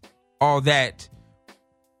 all that,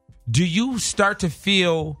 do you start to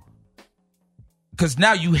feel, because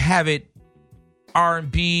now you have it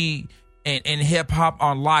R&B and hip hop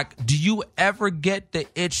on lock, do you ever get the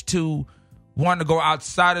itch to want to go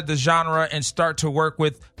outside of the genre and start to work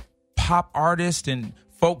with pop artists and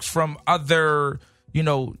folks from other,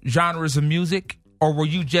 genres of music? Or were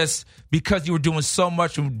you just, because you were doing so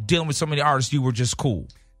much and dealing with so many artists, you were just cool?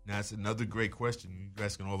 Now, that's another great question. You're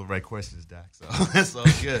asking all the right questions, Doc. So that's all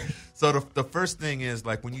good. So the first thing is,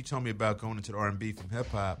 like, when you told me about going into the R&B from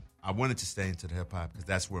hip-hop, I wanted to stay into the hip-hop because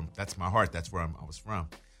that's my heart. That's where I was from.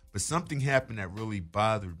 But something happened that really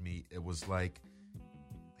bothered me. It was like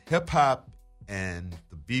hip-hop and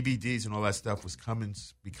the BBDs and all that stuff was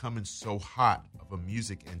becoming so hot of a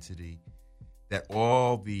music entity that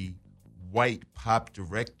all the white pop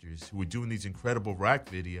directors who were doing these incredible rock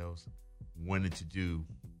videos wanted to do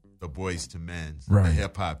the Boys to Men's, the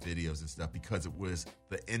hip-hop videos and stuff because it was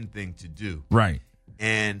the end thing to do. Right.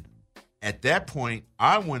 And at that point,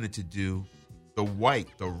 I wanted to do the white,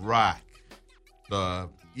 the rock, the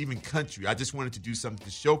even country. I just wanted to do something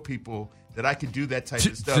to show people that I could do that type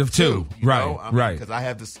of stuff too. Right. Because I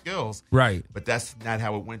have the skills. Right. But that's not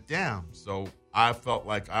how it went down. So I felt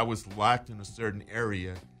like I was locked in a certain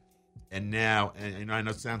area. And now, and I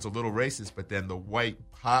know it sounds a little racist, but then the white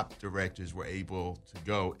pop directors were able to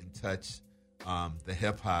go and touch the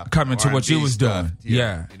hip hop, coming to what you was doing,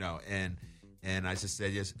 yeah. And I just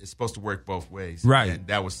said, yes, it's supposed to work both ways, right? And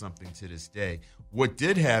that was something to this day. What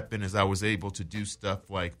did happen is I was able to do stuff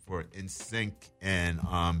like for NSYNC and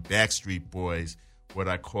Backstreet Boys what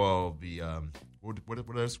I call the what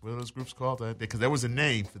are those groups called? Because there was a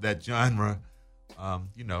name for that genre. I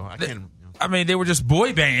can't. I mean, they were just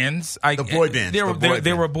boy bands. The boy bands.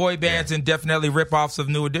 They were boy bands and definitely rip-offs of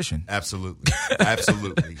New Edition. Absolutely,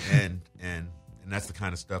 absolutely, and that's the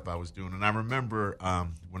kind of stuff I was doing. And I remember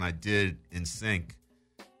when I did NSYNC,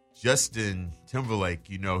 Justin Timberlake,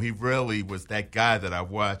 he really was that guy that I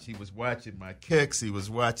watched. He was watching my kicks. He was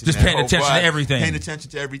watching just paying attention to everything. Paying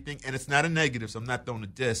attention to everything. And it's not a negative, so I'm not throwing a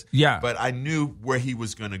diss. Yeah. But I knew where he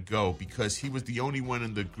was going to go because he was the only one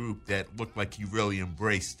in the group that looked like he really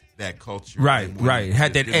embraced that culture. Right.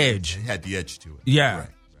 Had that edge. Had the edge to it. Yeah.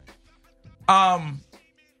 Right.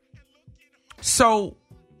 So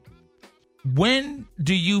when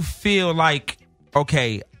do you feel like,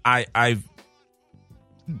 okay, I've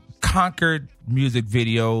conquered music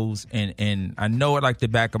videos and I know it like the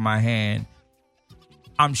back of my hand.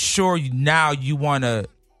 I'm sure now you want to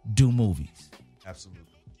do movies. Absolutely.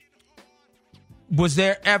 Was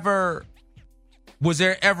there ever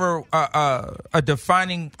a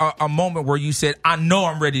defining a moment where you said, I know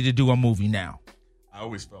I'm ready to do a movie now? I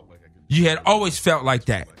always felt like I could. You had always felt like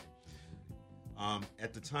that.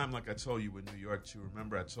 At the time, like I told you in New York too,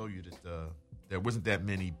 remember I told you that there wasn't that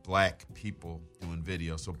many black people doing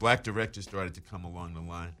video. So black directors started to come along the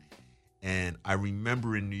line. And I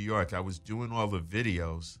remember in New York, I was doing all the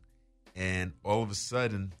videos, and all of a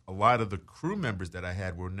sudden, a lot of the crew members that I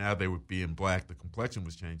had they were being black. The complexion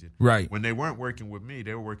was changing. Right. When they weren't working with me,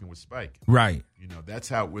 they were working with Spike. Right. That's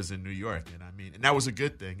how it was in New York. And that was a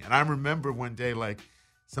good thing. And I remember one day,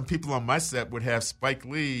 some people on my set would have Spike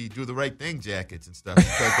Lee do the right thing jackets and stuff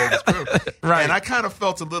because they was crew. Right. And I kind of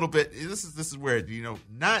felt a little bit, this is weird,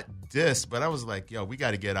 not diss, but I was like, yo, we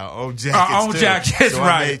got to get our own jackets. Our own jackets, so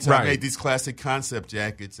right. I made these classic concept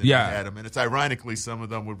jackets and Yeah. I had them. And it's ironically, some of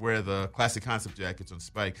them would wear the classic concept jackets on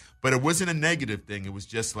Spike. But it wasn't a negative thing. It was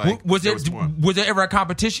just like, was there ever a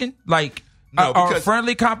competition? No, or a because-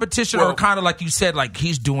 friendly competition, or kind of like you said, like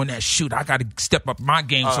he's doing that. Shoot, I got to step up my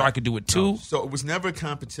game so I can do it too. No. So it was never a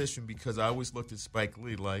competition because I always looked at Spike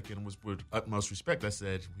Lee and was with utmost respect. I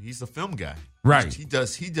said he's a film guy, right? He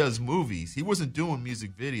does movies. He wasn't doing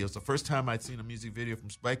music videos. The first time I'd seen a music video from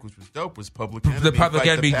Spike, which was dope, was Public Enemy. The Public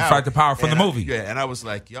Enemy, Fight the Power from the movie. And I was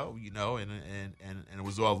like, yo, and it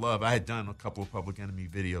was all love. I had done a couple of Public Enemy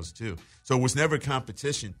videos too, so it was never a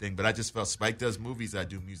competition thing. But I just felt Spike does movies, I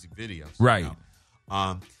do music videos, right?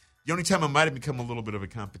 The only time it might have become a little bit of a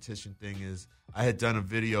competition thing is I had done a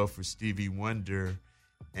video for Stevie Wonder,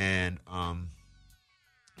 and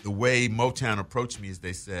the way Motown approached me is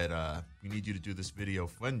they said, we need you to do this video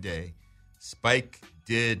one day. Spike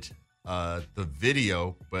did the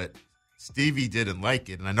video, but Stevie didn't like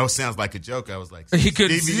it. And I know it sounds like a joke. I was like,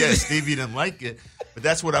 Stevie didn't like it. But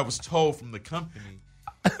that's what I was told from the company.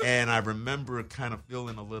 And I remember kind of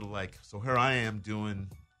feeling a little like, so here I am doing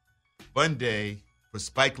Fun Day for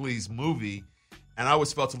Spike Lee's movie, and I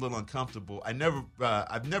always felt a little uncomfortable. I've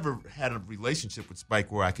never had a relationship with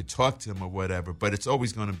Spike where I could talk to him or whatever, but it's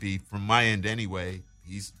always going to be, from my end anyway,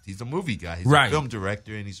 he's a movie guy. He's a film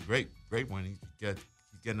director, and he's a great one. He's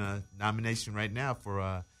getting a nomination right now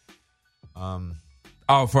for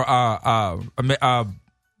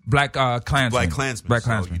Black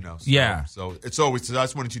Klansman. Yeah. So it's always. So I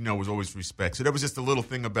just wanted you to know it was always respect. So there was just a little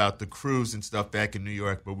thing about the crews and stuff back in New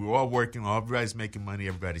York, but we were all working. Everybody's making money.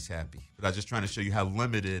 Everybody's happy. But I was just trying to show you how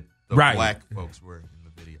limited the black folks were in the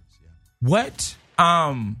videos. Yeah. What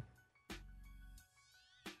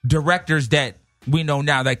directors that we know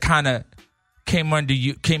now that kind of came under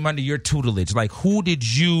your tutelage? Like, who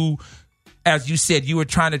did you, as you said, you were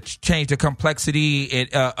trying to change the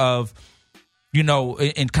complexity of.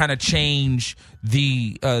 And kind of change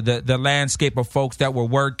the landscape of folks that were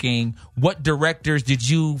working. What directors did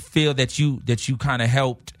you feel that you kind of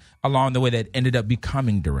helped along the way that ended up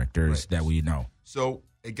becoming directors that we know? So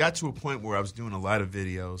it got to a point where I was doing a lot of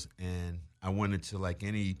videos, and I wanted to, like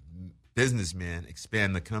any businessman,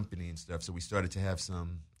 expand the company and stuff. So we started to have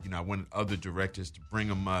some, I wanted other directors to bring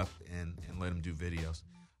them up and let them do videos.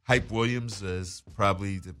 Hype Williams is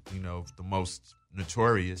probably the most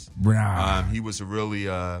notorious. He was a really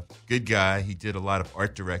good guy. He did a lot of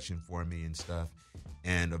art direction for me and stuff.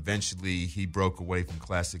 And eventually he broke away from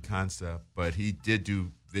classic concept, but he did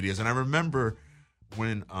do videos. And I remember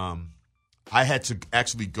when I had to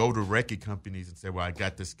actually go to record companies and say, well, I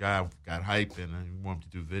got this guy, got Hype, and I want him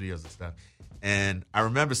to do videos and stuff. And I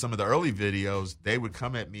remember some of the early videos, they would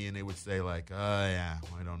come at me and they would say like, I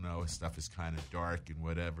don't know, his stuff is kind of dark and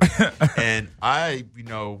whatever. And I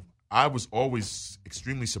was always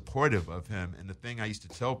extremely supportive of him. And the thing I used to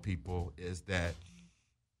tell people is that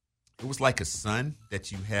it was like a son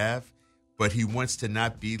that you have, but he wants to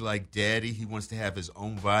not be like Daddy. He wants to have his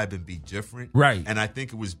own vibe and be different. Right. And I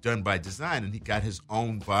think it was done by design, and he got his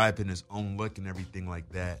own vibe and his own look and everything like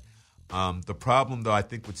that. The problem, though, I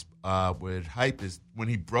think with Hype is when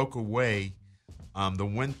he broke away, the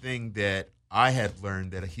one thing that I had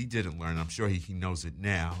learned that he didn't learn, I'm sure he knows it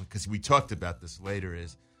now, because we talked about this later,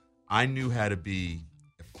 is I knew how to be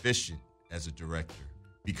efficient as a director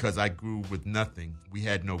because I grew with nothing. We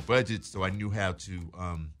had no budget, so I knew how to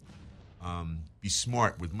be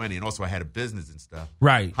smart with money, and also I had a business and stuff.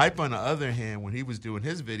 Right. Hype, on the other hand, when he was doing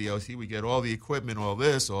his videos, he would get all the equipment, all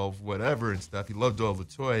this, all whatever and stuff. He loved all the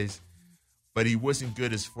toys, but he wasn't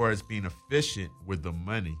good as far as being efficient with the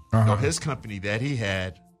money. So his company that he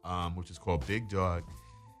had, which is called Big Dog,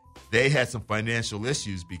 they had some financial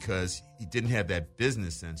issues because he didn't have that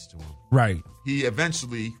business sense to him. Right. He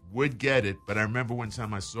eventually would get it, but I remember one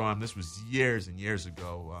time I saw him, this was years and years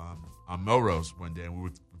ago, on Melrose one day, and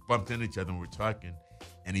we bumped into each other and we were talking,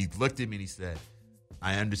 and he looked at me and he said,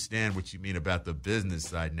 I understand what you mean about the business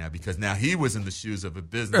side now, because now he was in the shoes of a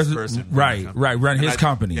business person. Run his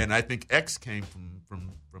company. And I think X came from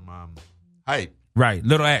Hype. Right,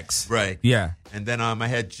 Little X. Right. Yeah. And then I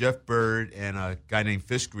had Jeff Bird and a guy named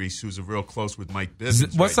Fish Grease, who's a real close with Mike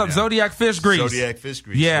Business. What's up, now. Zodiac Fish Grease? Zodiac Fish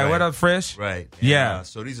Grease. Yeah, right. what up, Fish? Right. And, yeah.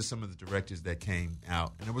 So these are some of the directors that came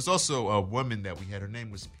out. And there was also a woman that we had. Her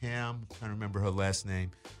name was Pam. I'm trying to remember her last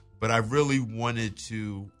name. But I really wanted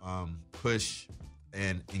to push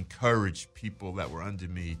and encourage people that were under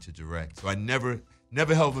me to direct. So I never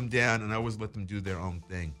held them down, and I always let them do their own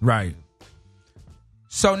thing. Right.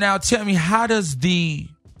 So now tell me, how does the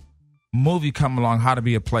movie come along, How to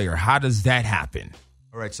Be a Player? How does that happen?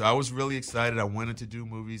 All right, so I was really excited. I wanted to do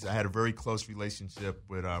movies. I had a very close relationship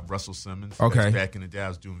with Russell Simmons. Okay. That's back in the day, I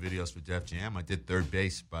was doing videos for Def Jam. I did Third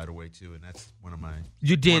Base, by the way, too, and that's one of my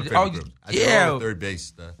You did? I did all the Third Base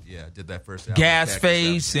stuff. Yeah, I did that first album. Gas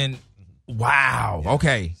Face and wow. Yeah.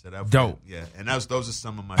 Okay. So that was dope. Yeah, and those are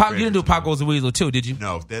some of my Pop, you didn't do Pop movies. Goes the Weasel too, did you?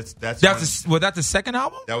 No, was that the second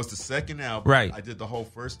album? That was the second album. Right. I did the whole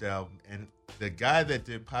first album, and the guy that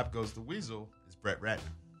did Pop Goes the Weasel is Brett Ratner.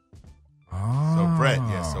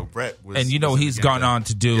 Oh. So Brett was, and he's gone on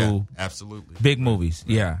to do absolutely big movies.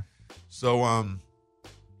 Right. Yeah. So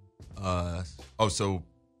How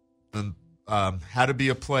to Be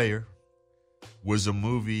a Player was a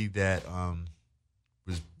movie that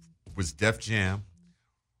was Def Jam.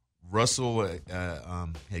 Russell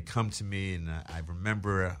had come to me, and I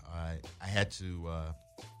remember I had to.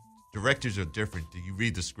 Directors are different. You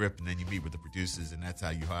read the script, and then you meet with the producers, and that's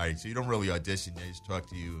how you hire. So you don't really audition. They just talk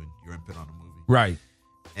to you and your input on the movie. Right.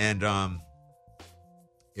 And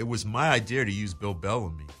it was my idea to use Bill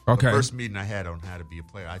Bellamy. Okay. The first meeting I had on How to Be a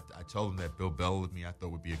Player, I told them that Bill Bellamy I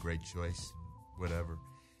thought would be a great choice, whatever.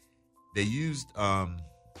 They used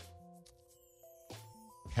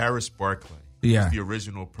Harris Barclay. Yeah. Was the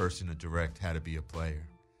original person to direct How to Be a Player.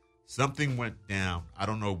 Something went down. I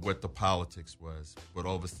don't know what the politics was, but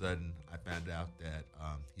all of a sudden I found out that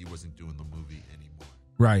he wasn't doing the movie anymore.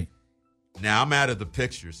 Right. Now I'm out of the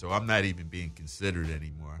picture, so I'm not even being considered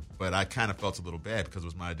anymore. But I kind of felt a little bad because it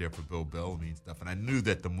was my idea for Bill Bellamy and stuff, and I knew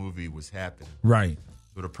that the movie was happening. Right.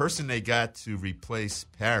 So the person they got to replace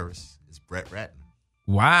Paris is Brett Ratner.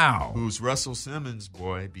 Wow. Who's Russell Simmons'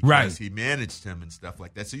 boy because he managed him and stuff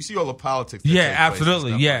like that. So you see all the politics. That yeah,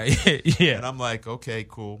 absolutely. Yeah, like yeah. And I'm like, okay,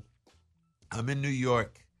 cool. I'm in New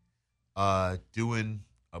York doing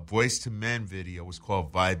a Boyz II Men video. It was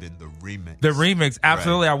called Vibin', the remix. The remix,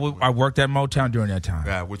 absolutely. Right. I worked at Motown during that time.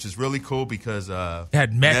 Yeah, which is really cool because it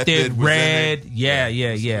had Method, Red. Yeah.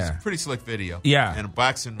 It was a pretty slick video. Yeah. And a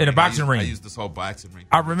boxing ring. In a boxing ring. I used this whole boxing ring.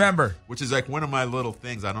 I remember. Which is like one of my little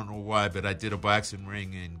things. I don't know why, but I did a boxing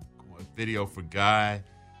ring and a video for Guy.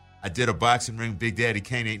 I did a boxing ring. Big Daddy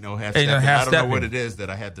Kane ain't no half stepping. I don't know what it is that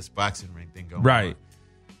I had this boxing ring thing going on.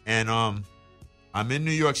 And I'm in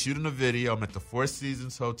New York shooting a video. I'm at the Four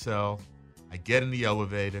Seasons Hotel. I get in the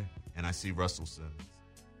elevator, and I see Russell Simmons.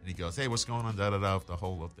 And he goes, hey, what's going on, da-da-da, with the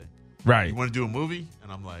whole little thing. Right. You want to do a movie?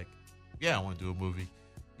 And I'm like, yeah, I want to do a movie.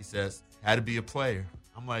 He says, How to Be a Player.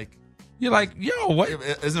 I'm like. You're like, yo, what?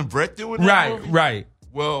 Isn't Brett doing that movie? Right.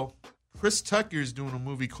 Well, Chris Tucker's doing a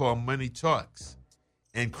movie called Money Talks.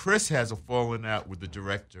 And Chris has a falling out with the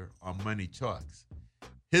director on Money Talks.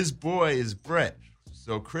 His boy is Brett.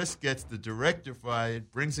 So Chris gets the director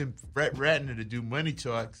fired, brings in Brett Ratner to do Money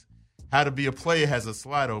Talks. How to Be a Player has a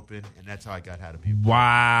slot open, and that's how I got How to Be a Player.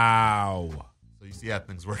 Wow. So you see how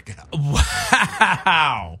things work out.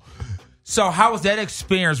 Wow. So how was that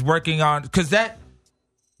experience working on, because that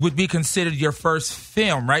would be considered your first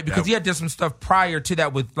film, right? Because you had done some stuff prior to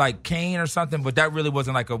that with like Kane or something, but that really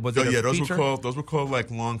wasn't like a feature? Those were called like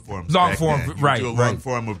long forms. Long form, right? A long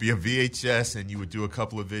form would be a VHS, and you would do a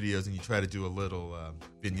couple of videos, and you try to do a little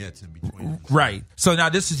vignettes in between. Right. So now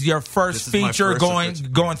this is your first feature going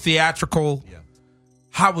theatrical. Yeah.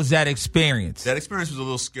 How was that experience? That experience was a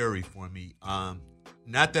little scary for me.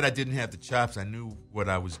 Not that I didn't have the chops. I knew what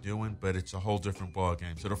I was doing, but it's a whole different ball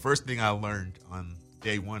game. So the first thing I learned on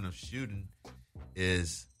day one of shooting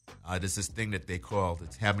is there's this thing that they called,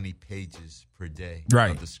 it's how many pages per day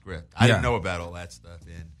of the script. I didn't know about all that stuff.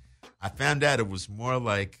 And I found out it was more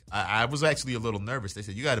like, I was actually a little nervous. They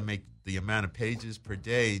said, you got to make the amount of pages per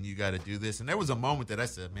day and you got to do this. And there was a moment that I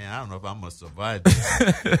said, man, I don't know if I'm going to survive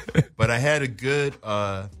this. But I had a good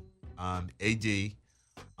AD.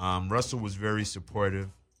 Russell was very supportive.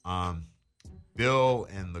 Bill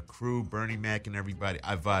and the crew, Bernie Mac and everybody,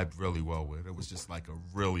 I vibed really well with. It was just like a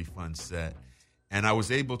really fun set. And I was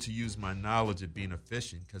able to use my knowledge of being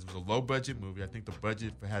efficient because it was a low-budget movie. I think the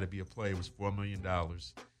budget for How to Be a Player was $4 million.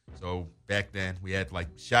 So back then, we had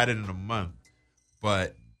shot it in a month.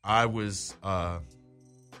 But I was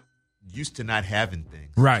used to not having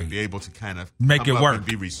things. Right. To be able to kind of make it work and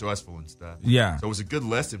be resourceful and stuff. Yeah. So it was a good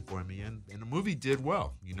lesson for me. And the movie did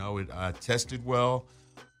well. You know, it tested well.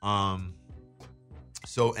 And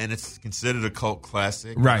it's considered a cult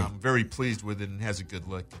classic. Right. I'm very pleased with it and has a good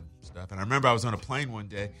look and stuff. And I remember I was on a plane one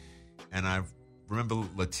day, and I remember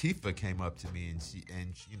Latifah came up to me, and she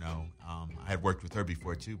I had worked with her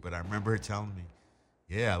before too, but I remember her telling me,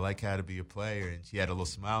 yeah, I like How to Be a Player, and she had a little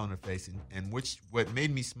smile on her face. And what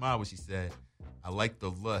made me smile was she said, I like the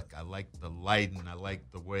look, I like the lighting, I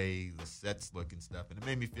like the way the sets look and stuff. And it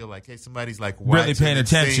made me feel like, hey, somebody's really paying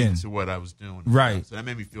attention to what I was doing. Right. So that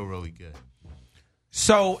made me feel really good.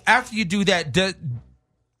 So after you do that,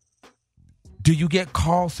 do you get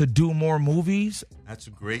calls to do more movies? That's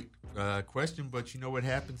a great question, but you know what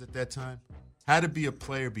happens at that time? How to Be a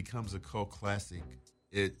Player becomes a cult classic.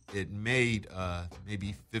 It made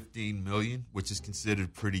maybe $15 million, which is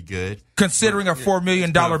considered pretty good, considering a $4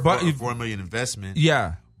 million budget, $4 million investment.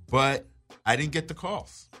 Yeah, but I didn't get the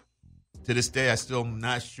calls. To this day, I still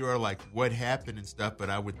not sure what happened and stuff. But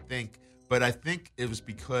I think it was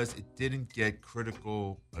because it didn't get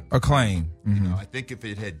critical acclaim. Mm-hmm. You know, I think if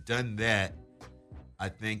it had done that, I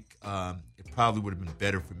think it probably would have been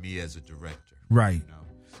better for me as a director. Right. You know?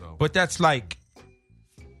 So, but that's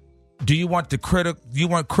do you want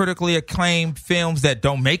critically acclaimed films that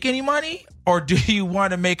don't make any money, or do you want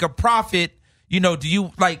to make a profit? You know, do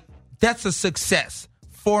you that's a success,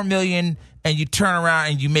 $4 million, and you turn around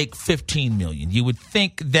and you make $15 million. You would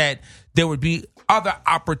think that there would be other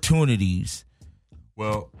opportunities.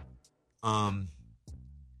 Well,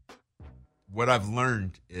 what I've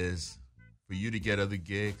learned is for you to get other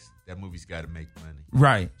gigs, that movie's got to make money.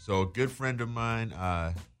 Right. So a good friend of mine,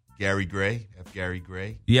 Gary Gray.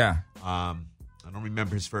 Yeah. I don't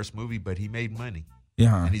remember his first movie, but he made money.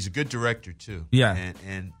 Yeah. And he's a good director too. Yeah.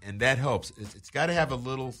 And that helps. It's got to have a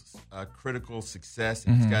little critical success,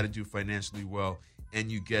 and it's got to do financially well,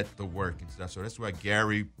 and you get the work and stuff. So that's why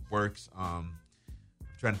Gary works. I'm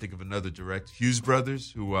trying to think of another director, Hughes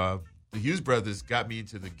Brothers, the Hughes Brothers got me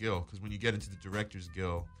into the Guild, because when you get into the Directors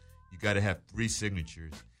Guild, you got to have 3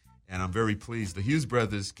 signatures. And I'm very pleased. The Hughes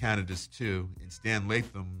Brothers counted as 2, and Stan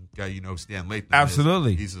Latham, Stan Latham.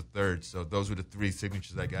 Absolutely. He's a 3rd. So those were the 3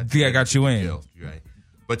 signatures I got. Yeah, I got you in. Guild, right.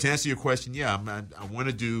 But to answer your question, yeah, I want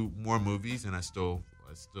to do more movies, and I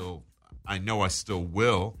know I still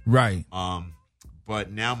will. Right.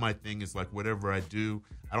 But now my thing is whatever I do,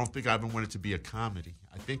 I don't think I ever want it to be a comedy.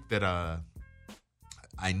 I think that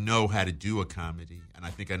I know how to do a comedy, and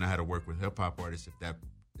I think I know how to work with hip hop artists if that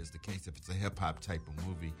is the case, if it's a hip hop type of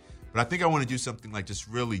movie. But I think I want to do something just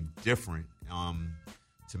really different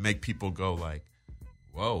to make people go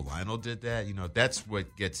whoa, Lionel did that? You know, that's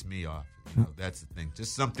what gets me off. You know, that's the thing.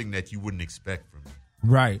 Just something that you wouldn't expect from me.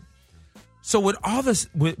 Right. So with all this,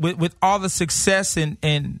 with all the success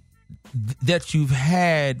and that you've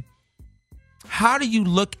had, how do you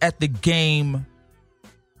look at the game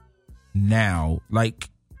now?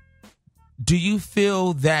 Do you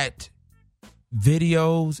feel that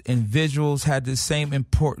videos and visuals had the same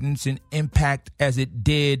importance and impact as it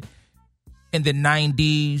did in the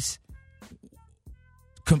 90s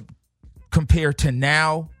compared to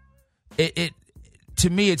now? It to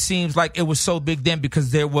me, it seems like it was so big then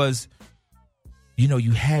because there was,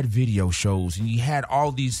 you had video shows and you had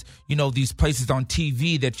all these, these places on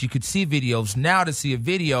TV that you could see videos. Now to see a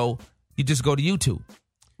video, you just go to YouTube.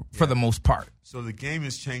 for the most part. So the game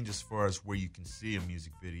has changed as far as where you can see a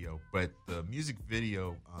music video, but the music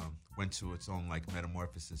video went to its own like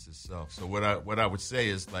metamorphosis itself. So what I would say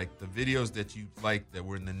is like the videos that you liked that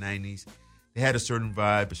were in the 90s, they had a certain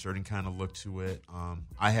vibe, a certain kind of look to it.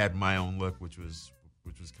 I had my own look, which was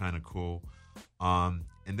kind of cool. And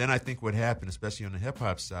then I think what happened, especially on the hip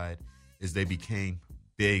hop side, is they became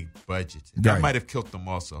big budgets. And that might have killed them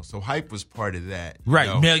also. So hype was part of that. Right,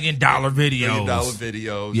 $1 million videos. $1 million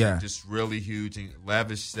videos, yeah. Just really huge and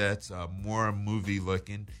lavish sets, more movie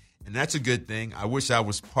looking. And that's a good thing. I wish I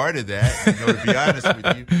was part of that, to be honest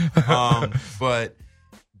with you. But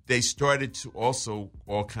they started to also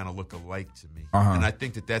all kind of look alike to me. Uh-huh. And I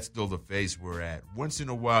think that that's still the phase we're at. Once in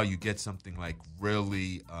a while, you get something like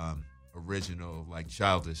really original, like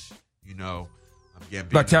Childish,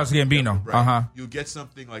 Gambino. Like Childish Gambino. Right. Uh-huh. You'll get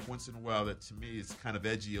something like once in a while that to me is kind of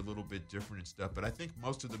edgy, a little bit different and stuff. But I think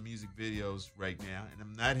most of the music videos right now, and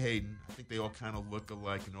I'm not hating, I think they all kind of look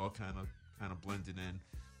alike and all kind of blended in.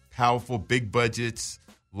 Powerful, big budgets,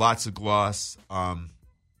 lots of gloss,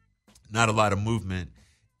 not a lot of movement.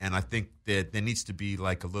 And I think that there needs to be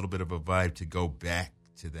like a little bit of a vibe to go back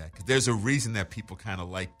to that, because there's a reason that people kind of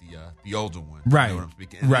like the older one, right? You know what I'm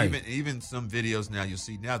speaking? And right. Even some videos now, you'll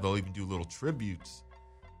see now they'll even do little tributes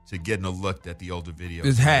to getting a look that the older videos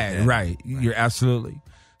it's had. Right, you're absolutely.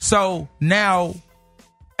 So now,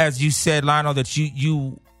 as you said, Lionel, that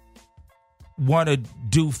you want to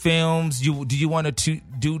do films. Do you want to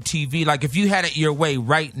do TV? Like if you had it your way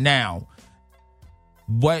right now,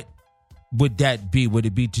 what would that be? Would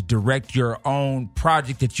it be to direct your own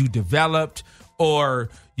project that you developed? Or,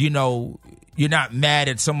 you're not mad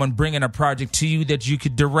at someone bringing a project to you that you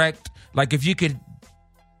could direct? Like, if you could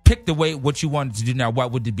pick what you wanted to do now,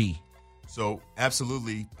 what would it be? So,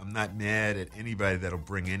 absolutely, I'm not mad at anybody that'll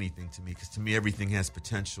bring anything to me, because to me, everything has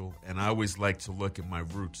potential. And I always like to look at my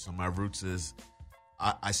roots. So my roots is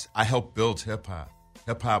I helped build hip-hop.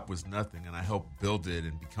 Hip-hop was nothing, and I helped build it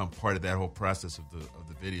and become part of that whole process of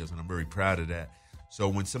the videos, and I'm very proud of that. So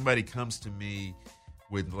when somebody comes to me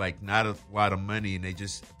with like not a lot of money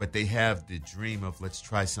and but they have the dream of let's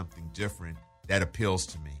try something different, that appeals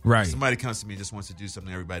to me. Right. If somebody comes to me and just wants to do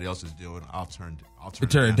something everybody else is doing, I'll turn it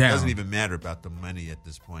down. It doesn't even matter about the money at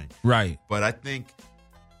this point. Right. But I think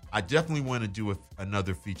I definitely want to do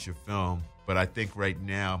another feature film, but I think right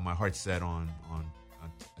now my heart's set on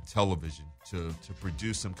a television to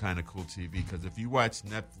produce some kind of cool TV, because if you watch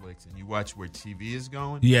Netflix and you watch where TV is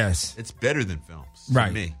going, yes, it's better than films right.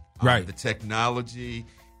 to me. Right. The technology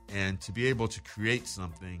and to be able to create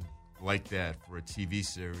something like that for a TV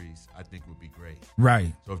series, I think would be great.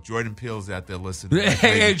 Right. So if Jordan Peele's out there listening,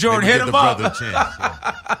 hey, Jordan, hit him up.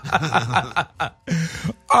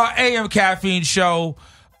 AM Caffeine Show.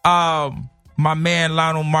 My man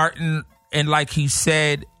Lionel Martin, and like he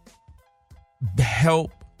said,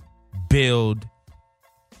 help build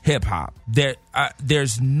hip hop.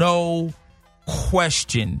 There's no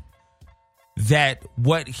question that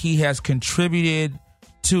what he has contributed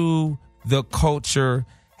to the culture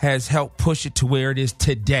has helped push it to where it is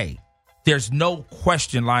today. There's no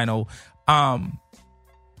question, Lionel. I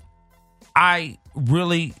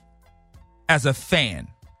really, as a fan,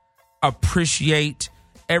 appreciate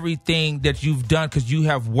everything that you've done, because you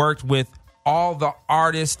have worked with all the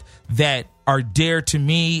artists that are dear to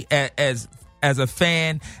me as a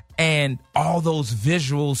fan, and all those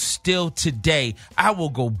visuals still today. I will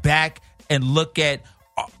go back and look at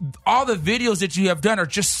all the videos that you have done are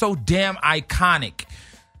just so damn iconic.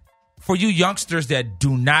 For you youngsters that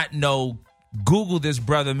do not know, Google this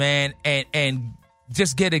brother, man, and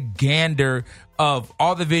just get a gander of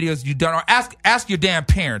all the videos you've done. Or ask your damn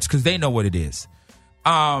parents, because they know what it is.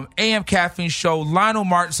 AM Caffeine Show, Lionel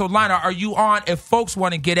Martin. So, Lionel, are you on? If folks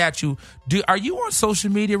want to get at you, are you on social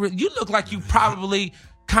media? You look like you probably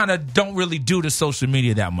kind of don't really do the social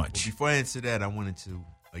media that much. Well, before I answer that, I wanted to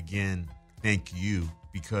again thank you,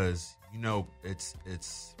 because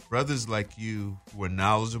it's brothers like you who are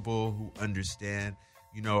knowledgeable, who understand.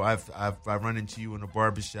 I've run into you in a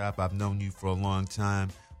barbershop. I've known you for a long time,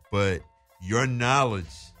 but your knowledge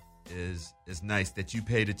is nice, that you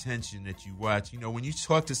paid attention, that you watch. When you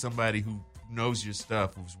talk to somebody who knows your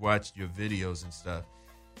stuff, who's watched your videos and stuff,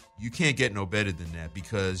 you can't get no better than that,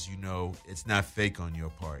 because it's not fake on your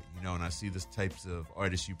part. And I see the types of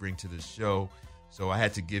artists you bring to the show, so I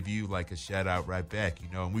had to give you like a shout out right back.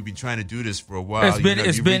 And we've been trying to do this for a while.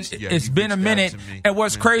 It's been a minute. And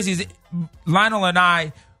what's crazy is Lionel and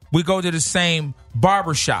I, we go to the same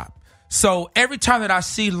barbershop. So every time that I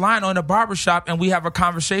see Lionel in a barbershop and we have a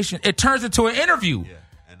conversation, it turns into an interview. Yeah,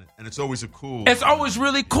 and it's always It's always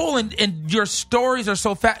really cool, and your stories are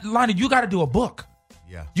so fat. Lionel, you got to do a book.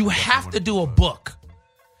 Yeah. You have to do a book.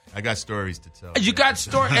 I got stories to tell. You got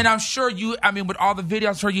stories, and I'm sure with all the videos,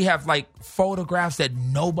 I'm sure you have like photographs that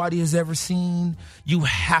nobody has ever seen. You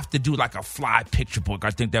have to do like a fly picture book.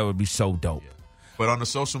 I think that would be so dope. Yeah. But on the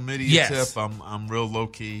social media tip, I'm real low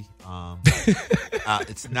key.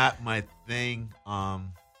 It's not my thing.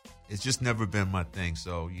 It's just never been my thing.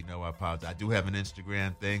 So, I apologize. I do have an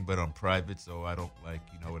Instagram thing, but I'm private, so I don't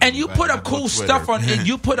And you put up cool stuff on and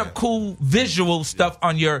you put up cool visual stuff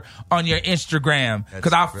on your Instagram,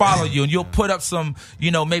 because I follow you, and you'll put up some,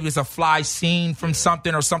 maybe it's a fly scene from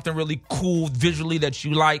something or something really cool visually that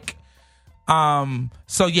you like.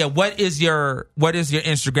 So yeah, what is your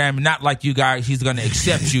Instagram? Not like you guys, he's going to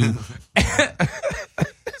accept you.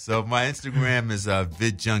 So my Instagram is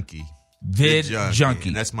Vid Junkie. Vid Junkie.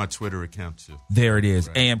 And that's my Twitter account too. There it is.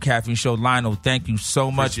 Right. AM Caffeine Show. Lionel, thank you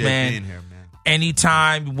so much, man. Being here, man.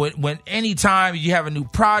 Anytime, anytime you have a new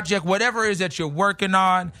project, whatever it is that you're working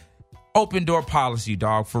on, open door policy,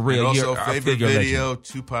 dog. For real. And also, favorite video,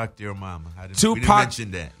 Tupac, Dear Mama. We didn't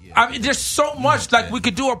mention that. Yeah. I mean, there's so much. Like, we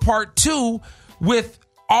could do a part 2 with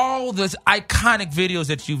all the iconic videos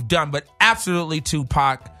that you've done, but absolutely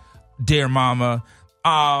Tupac, Dear Mama.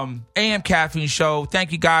 AM Caffeine Show.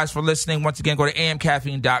 Thank you guys for listening. Once again, go to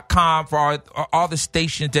amcaffeine.com for all the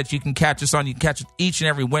stations that you can catch us on. You can catch us each and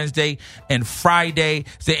every Wednesday and Friday.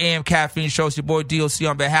 It's the AM Caffeine Show. It's your boy DOC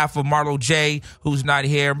on behalf of Marlo J, who's not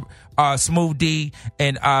here, Smooth D,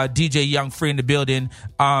 and DJ Young Free in the building.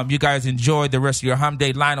 You guys enjoy the rest of your hum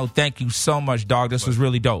day. Lionel, thank you so much, dog. This was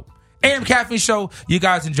really dope. AM Caffeine Show. You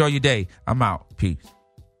guys enjoy your day. I'm out. Peace.